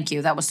amazing. Thank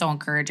you. That was so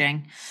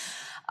encouraging.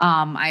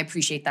 I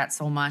appreciate that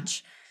so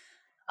much.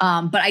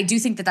 But I do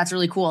think that that's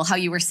really cool how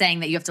you were saying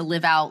that you have to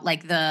live out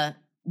like the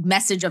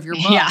message of your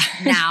book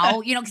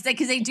now, you know,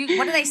 because they do,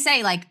 what do they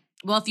say? Like,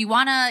 well, if you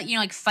want to, you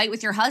know, like fight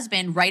with your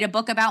husband, write a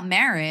book about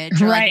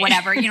marriage or like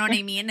whatever, you know what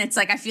I mean? It's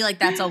like, I feel like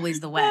that's always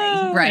the way,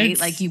 right?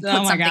 Like you put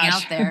something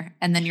out there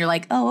and then you're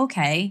like, oh,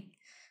 okay.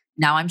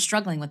 Now I'm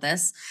struggling with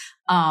this.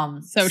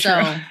 So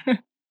true.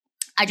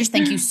 I just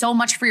thank you so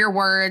much for your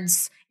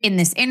words in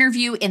this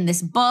interview, in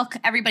this book.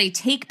 Everybody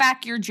take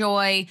back your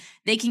joy.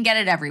 They can get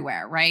it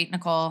everywhere, right,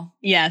 Nicole?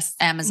 Yes.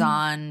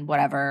 Amazon,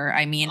 whatever.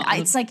 I mean,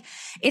 it's like,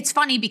 it's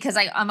funny because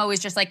I'm always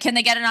just like, can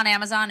they get it on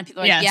Amazon? And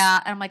people are like, yeah.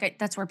 And I'm like,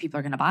 that's where people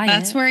are going to buy it.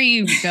 That's where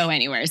you go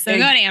anywhere. So go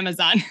to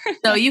Amazon.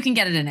 So you can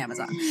get it in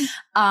Amazon.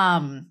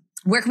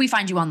 Where can we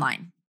find you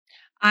online?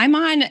 I'm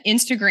on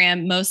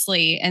Instagram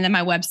mostly, and then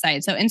my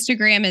website. So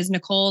Instagram is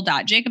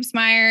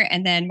Nicole.Jacobsmeyer,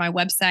 and then my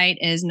website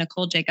is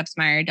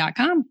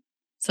NicoleJacobsmeyer.com.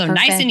 So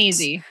Perfect. Nice and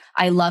easy.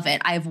 I love it.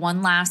 I have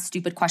one last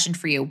stupid question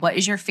for you. What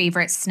is your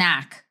favorite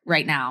snack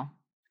right now?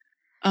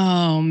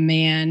 Oh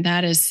man,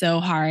 that is so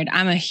hard.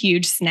 I'm a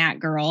huge snack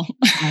girl.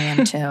 I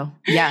am too.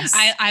 Yes.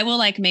 I will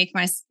like make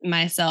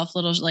myself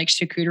little like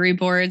charcuterie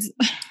boards.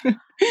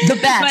 The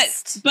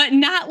best. But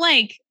not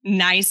like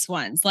nice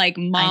ones, like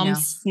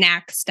mom's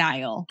snack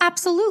style.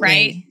 Absolutely.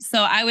 Right?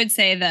 So I would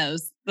say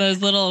those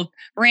little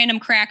random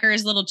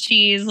crackers, little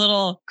cheese,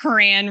 little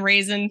crayon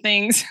raisin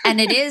things. And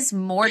it is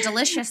more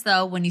delicious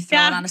though when you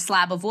throw it on a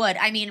slab of wood.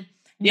 I mean,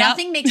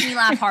 nothing makes me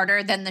laugh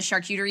harder than the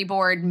charcuterie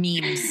board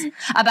memes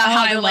about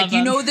how they're like,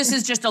 you know, this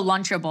is just a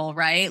Lunchable,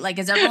 right? Like,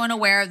 is everyone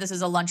aware of this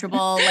is a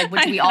Lunchable? Like,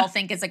 which we all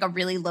think is like a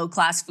really low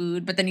class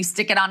food, but then you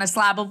stick it on a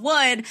slab of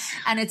wood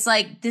and it's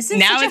like, this is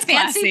now such a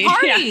fancy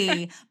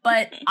party,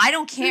 but I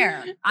don't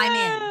care. I'm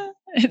in.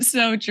 It's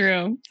so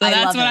true. So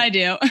that's what I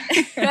do.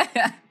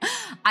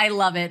 I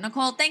love it.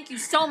 Nicole, thank you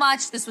so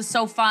much. This was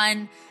so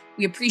fun.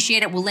 We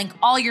appreciate it. We'll link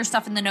all your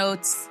stuff in the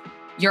notes.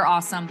 You're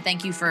awesome.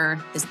 Thank you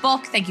for this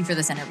book. Thank you for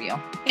this interview.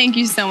 Thank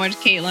you so much,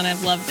 Caitlin.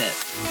 I've loved it.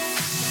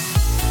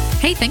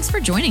 Hey, thanks for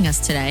joining us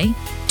today.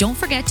 Don't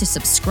forget to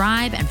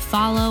subscribe and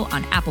follow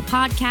on Apple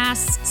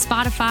Podcasts,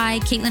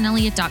 Spotify,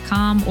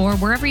 CaitlinElliott.com, or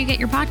wherever you get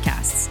your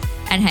podcasts.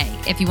 And hey,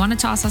 if you want to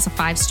toss us a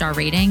 5-star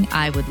rating,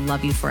 I would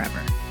love you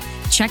forever.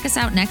 Check us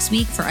out next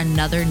week for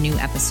another new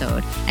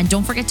episode. And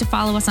don't forget to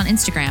follow us on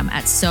Instagram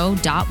at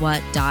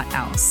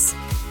so.what.else.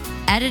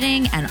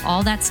 Editing and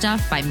all that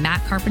stuff by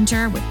Matt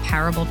Carpenter with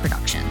Parable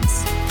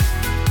Productions.